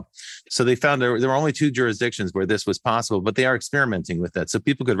as well. So they found there were only 2 jurisdictions where this was possible, but they are experimenting with that. So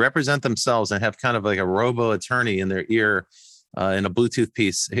people could represent themselves and have kind of like a robo attorney in their ear in a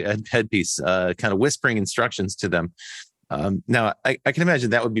Bluetooth headpiece, kind of whispering instructions to them. Now, I can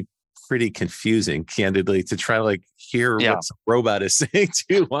imagine that would be pretty confusing, candidly, to try to like hear what some robot is saying to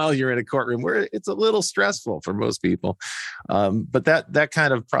you while you're in a courtroom, where it's a little stressful for most people. But that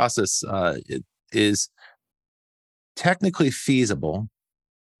kind of process is technically feasible,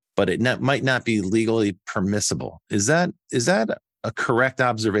 but it might not be legally permissible. Is that a correct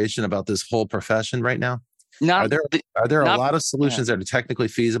observation about this whole profession right now? Are there a lot of solutions that are technically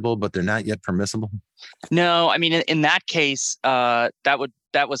feasible, but they're not yet permissible? No, I mean, in that case,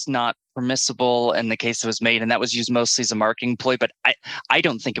 that was not permissible in the case that was made, and that was used mostly as a marketing ploy. But I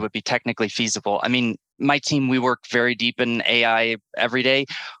don't think it would be technically feasible. I mean, my team, we work very deep in AI every day.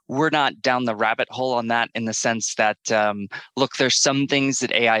 We're not down the rabbit hole on that, in the sense that, look, there's some things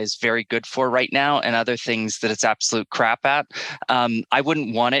that AI is very good for right now and other things that it's absolute crap at. I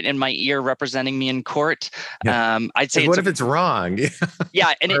wouldn't want it in my ear representing me in court. Yeah. I'd say, what if it's wrong?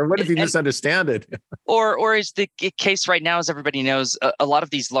 Yeah. Or what if you misunderstand it? Or is the case right now, as everybody knows, a lot of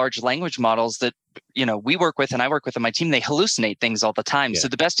these large language models that we work with and I work with on my team, they hallucinate things all the time. Yeah. So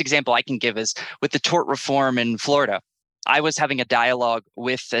the best example I can give is with the tort reform in Florida. I was having a dialogue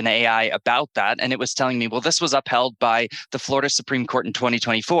with an AI about that, and it was telling me, well, this was upheld by the Florida Supreme Court in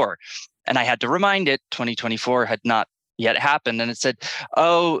 2024. And I had to remind it 2024 had not yet happened. And it said,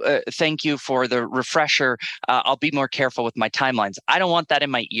 thank you for the refresher. I'll be more careful with my timelines. I don't want that in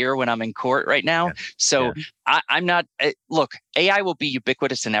my ear when I'm in court right now. Yeah. So yeah. I'm not, look, AI will be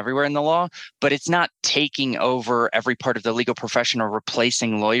ubiquitous and everywhere in the law, but it's not taking over every part of the legal profession or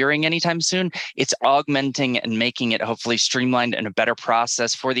replacing lawyering anytime soon. It's augmenting and making it hopefully streamlined and a better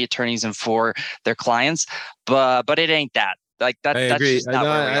process for the attorneys and for their clients. But it ain't that. Like that. I agree. That's just not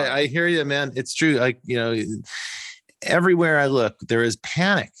where we are. I hear you, man. It's true. Like, everywhere I look, there is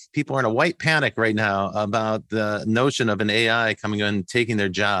panic. People are in a white panic right now about the notion of an AI coming in and taking their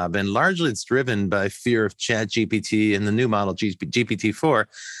job. And largely it's driven by fear of ChatGPT and the new model GPT-4.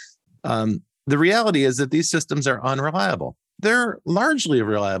 The reality is that these systems are unreliable. They're largely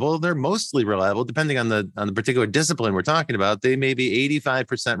reliable. They're mostly reliable, depending on the particular discipline we're talking about. They may be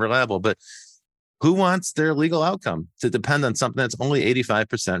 85% reliable, but who wants their legal outcome to depend on something that's only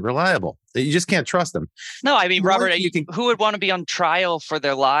 85% reliable? You just can't trust them. No, I mean, Robert, who would want to be on trial for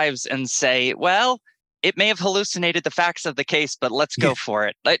their lives and say, well, it may have hallucinated the facts of the case, but let's go for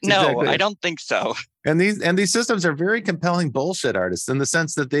it. No, exactly. I don't think so. And these systems are very compelling bullshit artists in the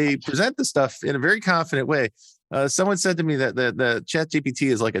sense that they present the stuff in a very confident way. Someone said to me that the ChatGPT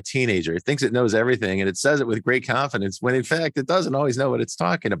is like a teenager. It thinks it knows everything, and it says it with great confidence, when in fact it doesn't always know what it's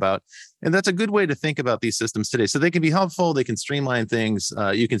talking about. And that's a good way to think about these systems today. So they can be helpful. They can streamline things.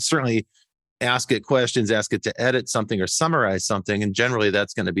 You can certainly ask it questions, ask it to edit something or summarize something, and generally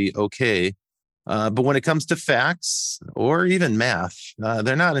that's going to be okay. But when it comes to facts or even math,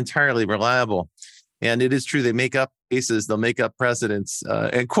 they're not entirely reliable. And it is true, they make up cases, they'll make up precedents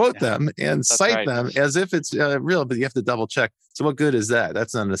and quote them and cite them as if it's real, but you have to double check. So what good is that?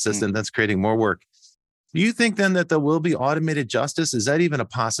 That's not an assistant. That's creating more work. Do you think then that there will be automated justice? Is that even a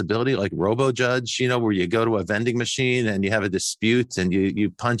possibility, like robo-judge, where you go to a vending machine and you have a dispute and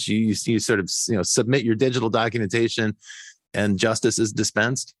you sort of submit your digital documentation and justice is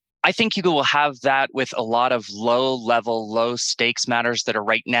dispensed? I think you will have that with a lot of low-level, low-stakes matters that are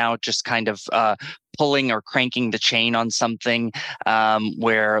right now just kind of pulling or cranking the chain on something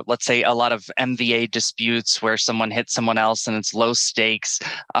where, let's say, a lot of MVA disputes where someone hits someone else and it's low stakes,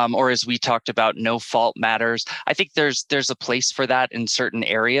 or as we talked about, no fault matters. I think there's a place for that in certain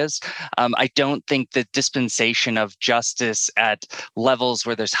areas. I don't think the dispensation of justice at levels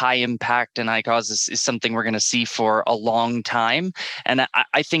where there's high impact and high causes is something we're going to see for a long time. And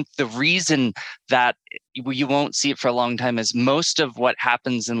I think the reason that you won't see it for a long time is most of what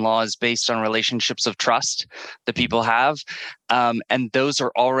happens in law is based on relationships of trust that people have. And those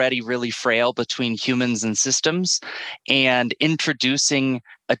are already really frail between humans and systems. And introducing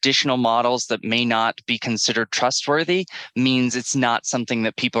additional models that may not be considered trustworthy means it's not something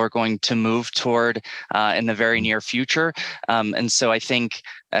that people are going to move toward in the very near future. And so I think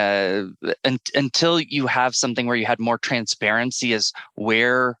until you have something where you had more transparency as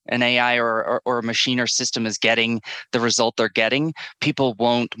where an AI or a machine or system is getting the result they're getting, people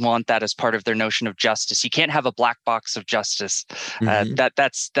won't want that as part of their notion of justice. You can't have a black box of justice.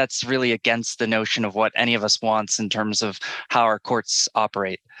 That's really against the notion of what any of us wants in terms of how our courts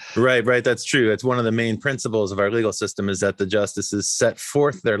operate. Right. That's true. It's one of the main principles of our legal system is that the justices set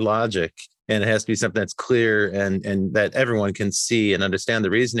forth their logic, and it has to be something that's clear and that everyone can see and understand the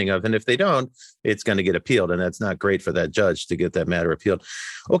reasoning of. And if they don't, it's going to get appealed. And that's not great for that judge to get that matter appealed.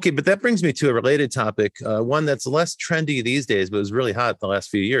 Okay, but that brings me to a related topic, one that's less trendy these days, but was really hot the last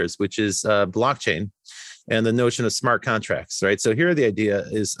few years, which is blockchain and the notion of smart contracts, right? So here the idea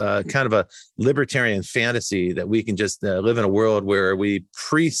is kind of a libertarian fantasy that we can just live in a world where we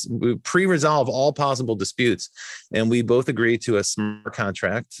pre-resolve all possible disputes, and we both agree to a smart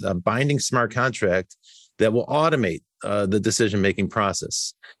contract, a binding smart contract that will automate the decision-making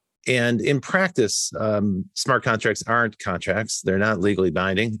process. And in practice, smart contracts aren't contracts. They're not legally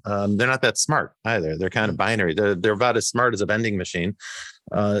binding. They're not that smart either. They're kind of binary. They're about as smart as a vending machine.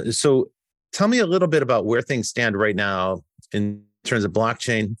 So tell me a little bit about where things stand right now in terms of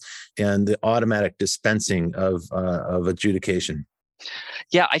blockchain and the automatic dispensing of adjudication.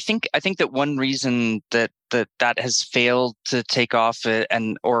 Yeah, I think that one reason that has failed to take off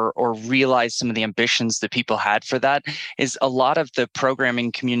or realize some of the ambitions that people had for that is a lot of the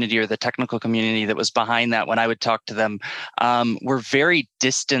programming community or the technical community that was behind that. When I would talk to them, were very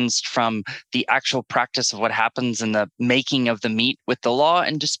distanced from the actual practice of what happens in the making of the meat with the law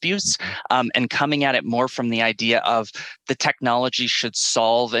and disputes, and coming at it more from the idea of the technology should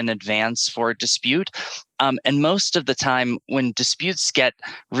solve in advance for a dispute. And most of the time when disputes get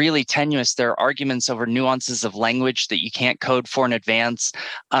really tenuous, there are arguments over nuances of language that you can't code for in advance.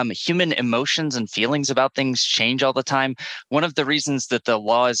 Human emotions and feelings about things change all the time. One of the reasons that the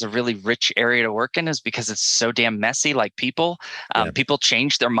law is a really rich area to work in is because it's so damn messy, like people. People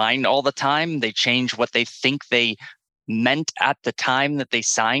change their mind all the time. They change what they think they meant at the time that they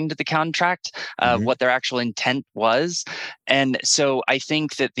signed the contract, what their actual intent was. And so I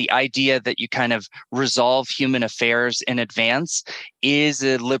think that the idea that you kind of resolve human affairs in advance is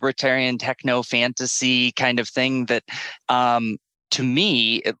a libertarian techno fantasy kind of thing that, to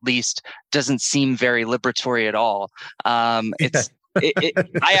me at least, doesn't seem very liberatory at all.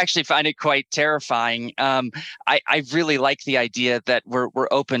 I actually find it quite terrifying. I really like the idea that we're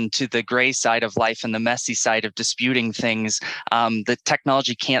open to the gray side of life and the messy side of disputing things. The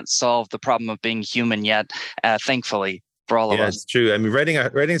technology can't solve the problem of being human yet, thankfully, for all of us. It's true. I mean, writing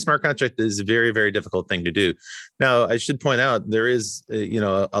a smart contract is a very, very difficult thing to do. Now, I should point out there is,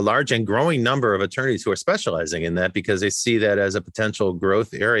 a large and growing number of attorneys who are specializing in that because they see that as a potential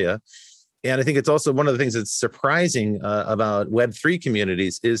growth area. And I think it's also one of the things that's surprising about Web3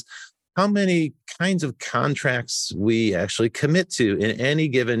 communities is how many kinds of contracts we actually commit to in any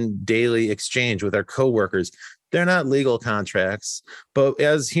given daily exchange with our coworkers. They're not legal contracts, but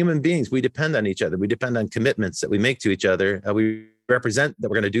as human beings, we depend on each other. We depend on commitments that we make to each other. We represent that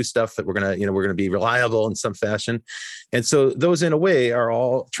we're going to do stuff, that we're going to be reliable in some fashion. And so those, in a way, are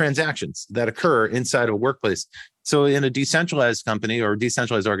all transactions that occur inside of a workplace. So in a decentralized company or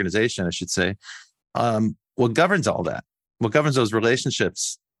decentralized organization, I should say, what governs all that, what governs those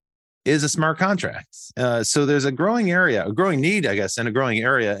relationships is a smart contract. So there's a growing need, I guess, and a growing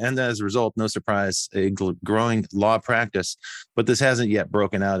area. And as a result, no surprise, a growing law practice. But this hasn't yet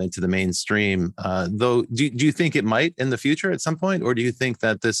broken out into the mainstream. Though, do you think it might in the future at some point? Or do you think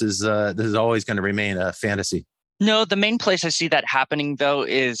that this is always going to remain a fantasy? No, the main place I see that happening, though,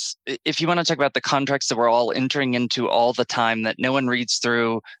 is if you want to talk about the contracts that we're all entering into all the time that no one reads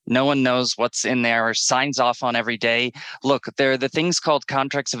through, no one knows what's in there or signs off on every day. Look, there are the things called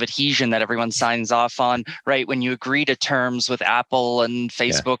contracts of adhesion that everyone signs off on, right? When you agree to terms with Apple and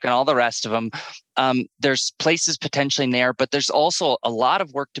Facebook and all the rest of them. There's places potentially in there, but there's also a lot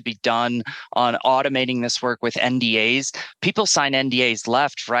of work to be done on automating this work with NDAs. People sign NDAs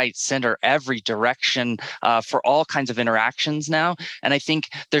left, right, center, every direction for all kinds of interactions now. And I think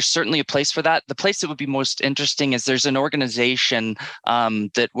there's certainly a place for that. The place that would be most interesting is there's an organization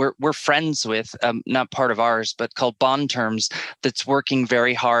that we're friends with, not part of ours, but called Bond Terms, that's working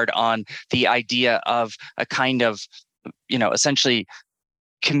very hard on the idea of a kind of, essentially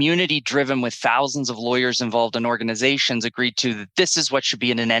community driven with thousands of lawyers involved and organizations agreed to that this is what should be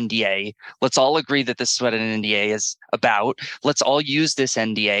in an NDA. Let's all agree that this is what an NDA is about. Let's all use this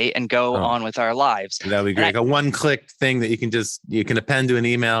NDA and go on with our lives. That would be great. A one-click thing that you can append to an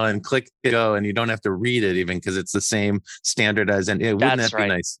email and click go, and you don't have to read it even because it's the same standardized. And wouldn't that be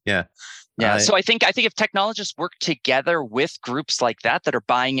nice? Yeah. Yeah. So I think if technologists work together with groups like that are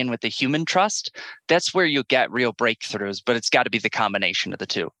buying in with the human trust, that's where you'll get real breakthroughs. But it's got to be the combination of the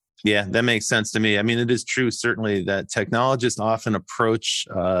two. Yeah, that makes sense to me. I mean, it is true, certainly, that technologists often approach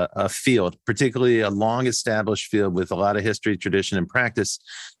a field, particularly a long-established field with a lot of history, tradition, and practice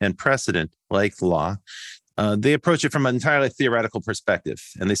and precedent, like the law, They approach it from an entirely theoretical perspective.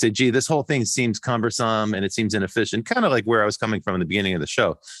 And they say, gee, this whole thing seems cumbersome and it seems inefficient, kind of like where I was coming from in the beginning of the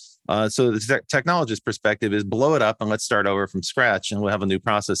show. So the technologist perspective is blow it up and let's start over from scratch and we'll have a new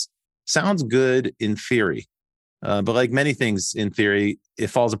process. Sounds good in theory. But like many things in theory, it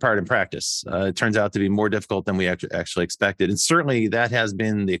falls apart in practice. It turns out to be more difficult than we actually expected. And certainly that has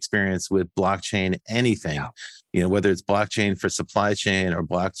been the experience with blockchain, anything, whether it's blockchain for supply chain or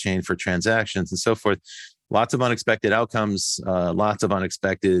blockchain for transactions and so forth. Lots of unexpected outcomes, lots of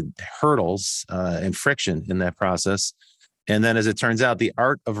unexpected hurdles and friction in that process. And then as it turns out, the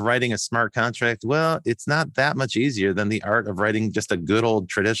art of writing a smart contract, well, it's not that much easier than the art of writing just a good old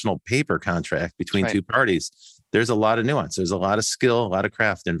traditional paper contract between two parties. There's a lot of nuance. There's a lot of skill, a lot of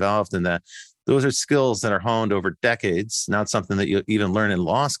craft involved in that. Those are skills that are honed over decades, not something that you even learn in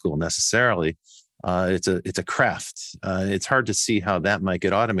law school necessarily. It's a craft. It's hard to see how that might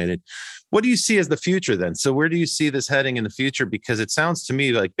get automated. What do you see as the future then? So where do you see this heading in the future? Because it sounds to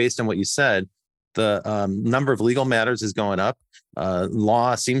me like, based on what you said, the number of legal matters is going up.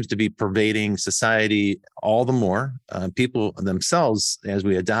 Law seems to be pervading society all the more. People themselves, as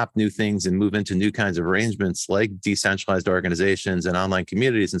we adopt new things and move into new kinds of arrangements like decentralized organizations and online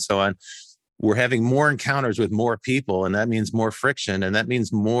communities and so on, we're having more encounters with more people, and that means more friction, and that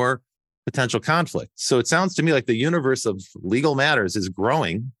means more potential conflict. So it sounds to me like the universe of legal matters is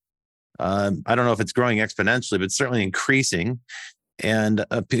growing. I don't know if it's growing exponentially, but certainly increasing. And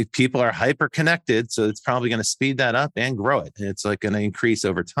people are hyper connected, so it's probably going to speed that up and grow it. It's like going to increase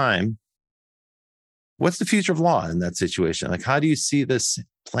over time. What's the future of law in that situation? Like, how do you see this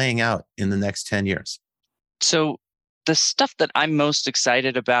playing out in the next 10 years? So the stuff that I'm most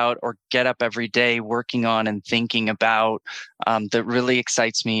excited about or get up every day working on and thinking about that really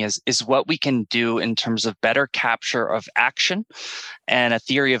excites me is what we can do in terms of better capture of action and a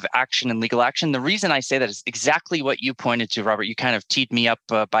theory of action and legal action. The reason I say that is exactly what you pointed to, Robert. You kind of teed me up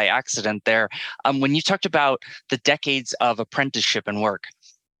by accident there. When you talked about the decades of apprenticeship and work,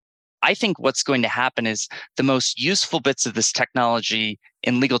 I think what's going to happen is the most useful bits of this technology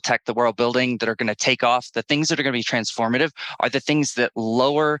in legal tech that we're all building that are going to take off, the things that are going to be transformative are the things that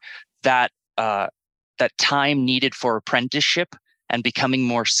lower that time needed for apprenticeship and becoming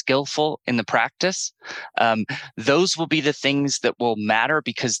more skillful in the practice. Those will be the things that will matter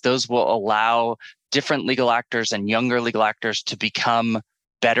because those will allow different legal actors and younger legal actors to become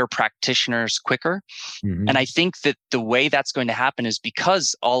better practitioners quicker. Mm-hmm. And I think that the way that's going to happen is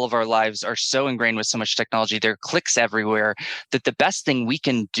because all of our lives are so ingrained with so much technology, there are clicks everywhere, that the best thing we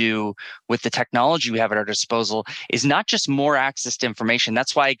can do with the technology we have at our disposal is not just more access to information.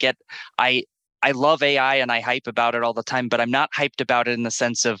 That's why I love AI and I hype about it all the time, but I'm not hyped about it in the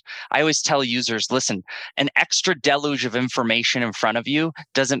sense of, I always tell users, listen, an extra deluge of information in front of you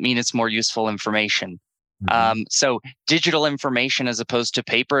doesn't mean it's more useful information. So digital information as opposed to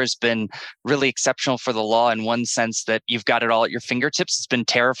paper has been really exceptional for the law in one sense that you've got it all at your fingertips. It's been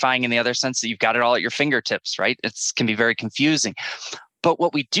terrifying in the other sense that you've got it all at your fingertips, right? It can be very confusing. But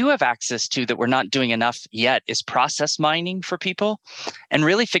what we do have access to that we're not doing enough yet is process mining for people and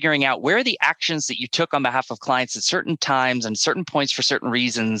really figuring out where are the actions that you took on behalf of clients at certain times and certain points for certain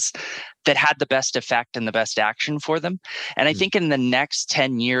reasons that had the best effect and the best action for them. And I think in the next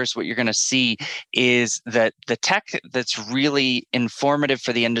 10 years, what you're going to see is that the tech that's really informative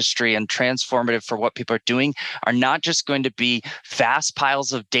for the industry and transformative for what people are doing are not just going to be vast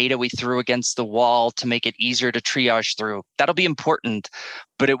piles of data we threw against the wall to make it easier to triage through. That'll be important,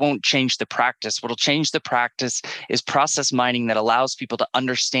 but it won't change the practice. What'll change the practice is process mining that allows people to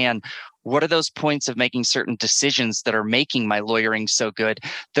understand what are those points of making certain decisions that are making my lawyering so good?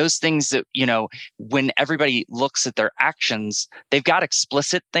 Those things that, when everybody looks at their actions, they've got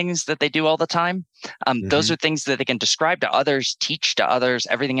explicit things that they do all the time. Those are things that they can describe to others, teach to others,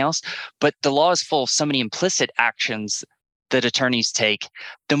 everything else. But the law is full of so many implicit actions that attorneys take.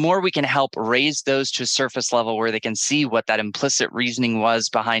 The more we can help raise those to a surface level where they can see what that implicit reasoning was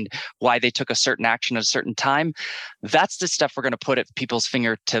behind why they took a certain action at a certain time, that's the stuff we're going to put at people's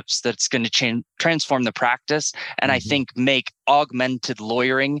fingertips that's going to transform the practice. And I think make augmented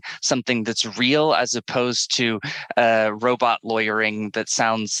lawyering something that's real as opposed to robot lawyering that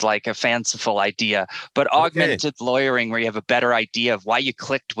sounds like a fanciful idea, but augmented lawyering where you have a better idea of why you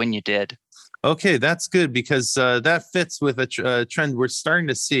clicked when you did. Okay, that's good because that fits with a trend we're starting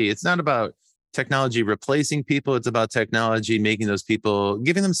to see. It's not about technology replacing people. It's about technology making those people,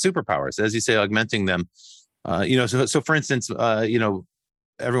 giving them superpowers, as you say, augmenting them. So for instance,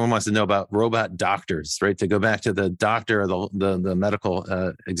 everyone wants to know about robot doctors, right? To go back to the doctor or the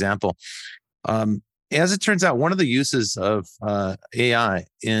medical example. as it turns out, one of the uses of AI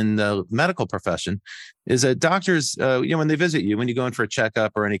in the medical profession is that doctors, when they visit you, when you go in for a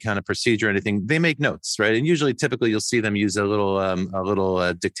checkup or any kind of procedure or anything, they make notes, right? And usually, typically, you'll see them use a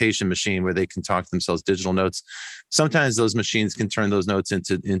little dictation machine where they can talk to themselves, digital notes. Sometimes those machines can turn those notes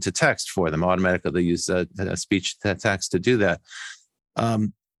into text for them automatically. They use speech to text to do that.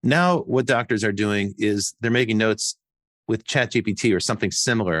 Now, what doctors are doing is they're making notes with ChatGPT or something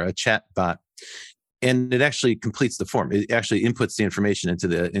similar, a chat bot. And it actually completes the form. It actually inputs the information into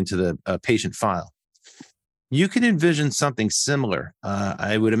the patient file. You can envision something similar,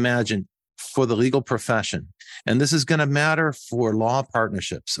 I would imagine, for the legal profession. And this is going to matter for law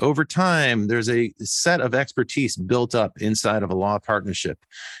partnerships. Over time, there's a set of expertise built up inside of a law partnership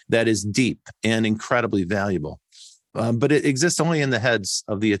that is deep and incredibly valuable. But it exists only in the heads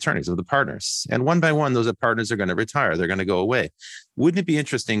of the attorneys, of the partners. And one by one, those partners are going to retire. They're going to go away. Wouldn't it be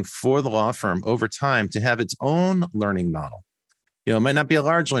interesting for the law firm over time to have its own learning model? It might not be a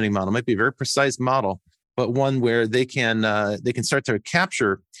large learning model. It might be a very precise model, but one where they can start to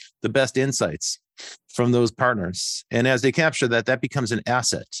capture the best insights from those partners. And as they capture that, that becomes an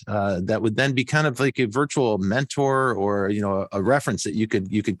asset that would then be kind of like a virtual mentor or, a reference that you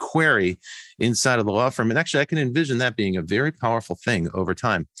could query inside of the law firm. And actually, I can envision that being a very powerful thing over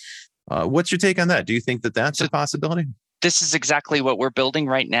time. What's your take on that? Do you think that that's a possibility? This is exactly what we're building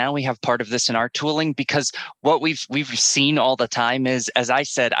right now. We have part of this in our tooling because what we've seen all the time is, as I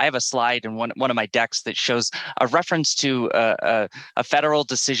said, I have a slide in one of my decks that shows a reference to a federal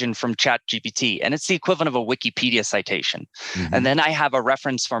decision from ChatGPT, and it's the equivalent of a Wikipedia citation. Mm-hmm. And then I have a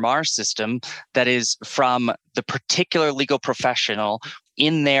reference from our system that is from the particular legal professional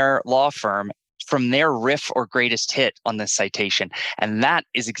in their law firm, from their riff or greatest hit on this citation. And that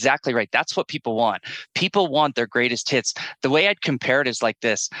is exactly right. That's what people want. People want their greatest hits. The way I'd compare it is like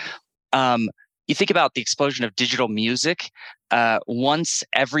this. You think about the explosion of digital music. Once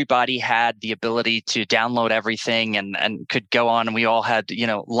everybody had the ability to download everything and could go on, and we all had,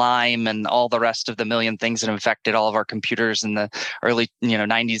 Lime and all the rest of the million things that infected all of our computers in the early,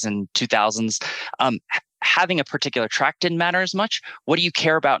 90s and 2000s. Having a particular track didn't matter as much. What do you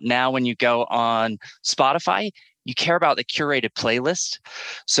care about now when you go on Spotify? You care about the curated playlist.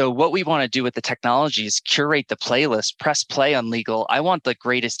 So what we want to do with the technology is curate the playlist, press play on legal. I want the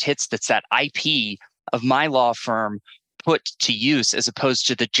greatest hits that's that IP of my law firm put to use as opposed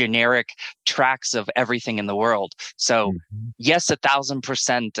to the generic tracks of everything in the world. So yes,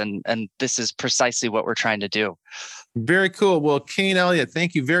 1,000%. And this is precisely what we're trying to do. Very cool. Well, Cain Elliott,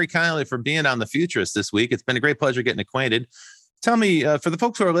 thank you very kindly for being on the Futurists this week. It's been a great pleasure getting acquainted. Tell me, for the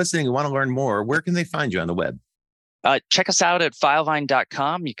folks who are listening and want to learn more, where can they find you on the web? Check us out at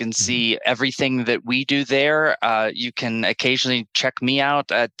filevine.com. You can see everything that we do there. You can occasionally check me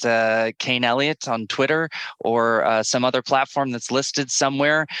out at Cain Elliott on Twitter or some other platform that's listed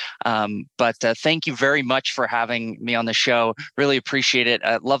somewhere. But thank you very much for having me on the show. Really appreciate it.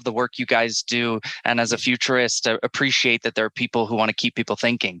 I love the work you guys do. And as a futurist, I appreciate that there are people who want to keep people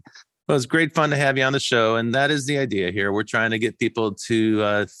thinking. Well, it's great fun to have you on the show. And that is the idea here. We're trying to get people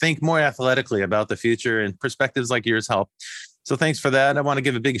to think more athletically about the future, and perspectives like yours help. So thanks for that. I want to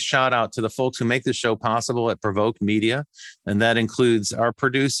give a big shout out to the folks who make this show possible at Provoke Media. And that includes our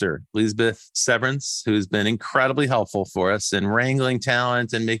producer, Lisbeth Severance, who's been incredibly helpful for us in wrangling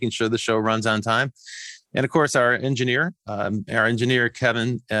talent and making sure the show runs on time. And of course, our engineer,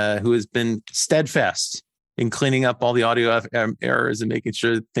 Kevin, who has been steadfast in cleaning up all the audio errors and making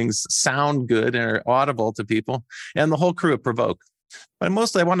sure things sound good and are audible to people, and the whole crew at Provoke. But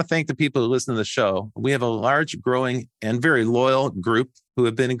mostly, I want to thank the people who listen to the show. We have a large, growing, and very loyal group who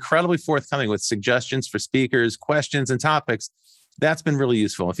have been incredibly forthcoming with suggestions for speakers, questions, and topics. That's been really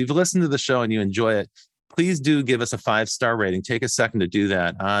useful. If you've listened to the show and you enjoy it, please do give us a 5-star rating. Take a second to do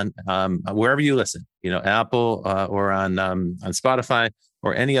that on wherever you listen, Apple or on Spotify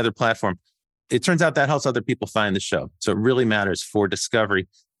or any other platform. It turns out that helps other people find the show. So it really matters for discovery.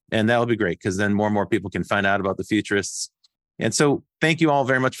 And that will be great because then more and more people can find out about the Futurists. And so thank you all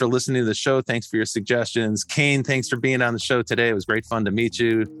very much for listening to the show. Thanks for your suggestions. Cain, thanks for being on the show today. It was great fun to meet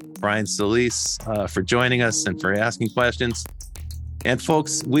you. Brian Solis for joining us and for asking questions. And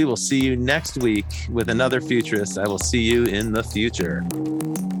folks, we will see you next week with another Futurist. I will see you in the future.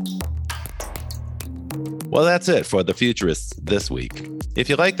 Well, that's it for the Futurists this week. If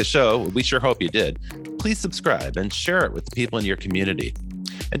you like the show, we sure hope you did. Please subscribe and share it with the people in your community.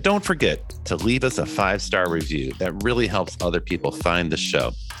 And don't forget to leave us a 5-star review. That really helps other people find the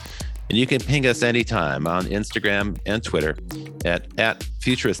show. And you can ping us anytime on Instagram and Twitter at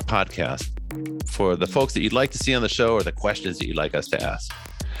Futurist Podcast for the folks that you'd like to see on the show or the questions that you'd like us to ask.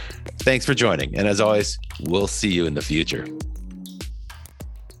 Thanks for joining. And as always, we'll see you in the future.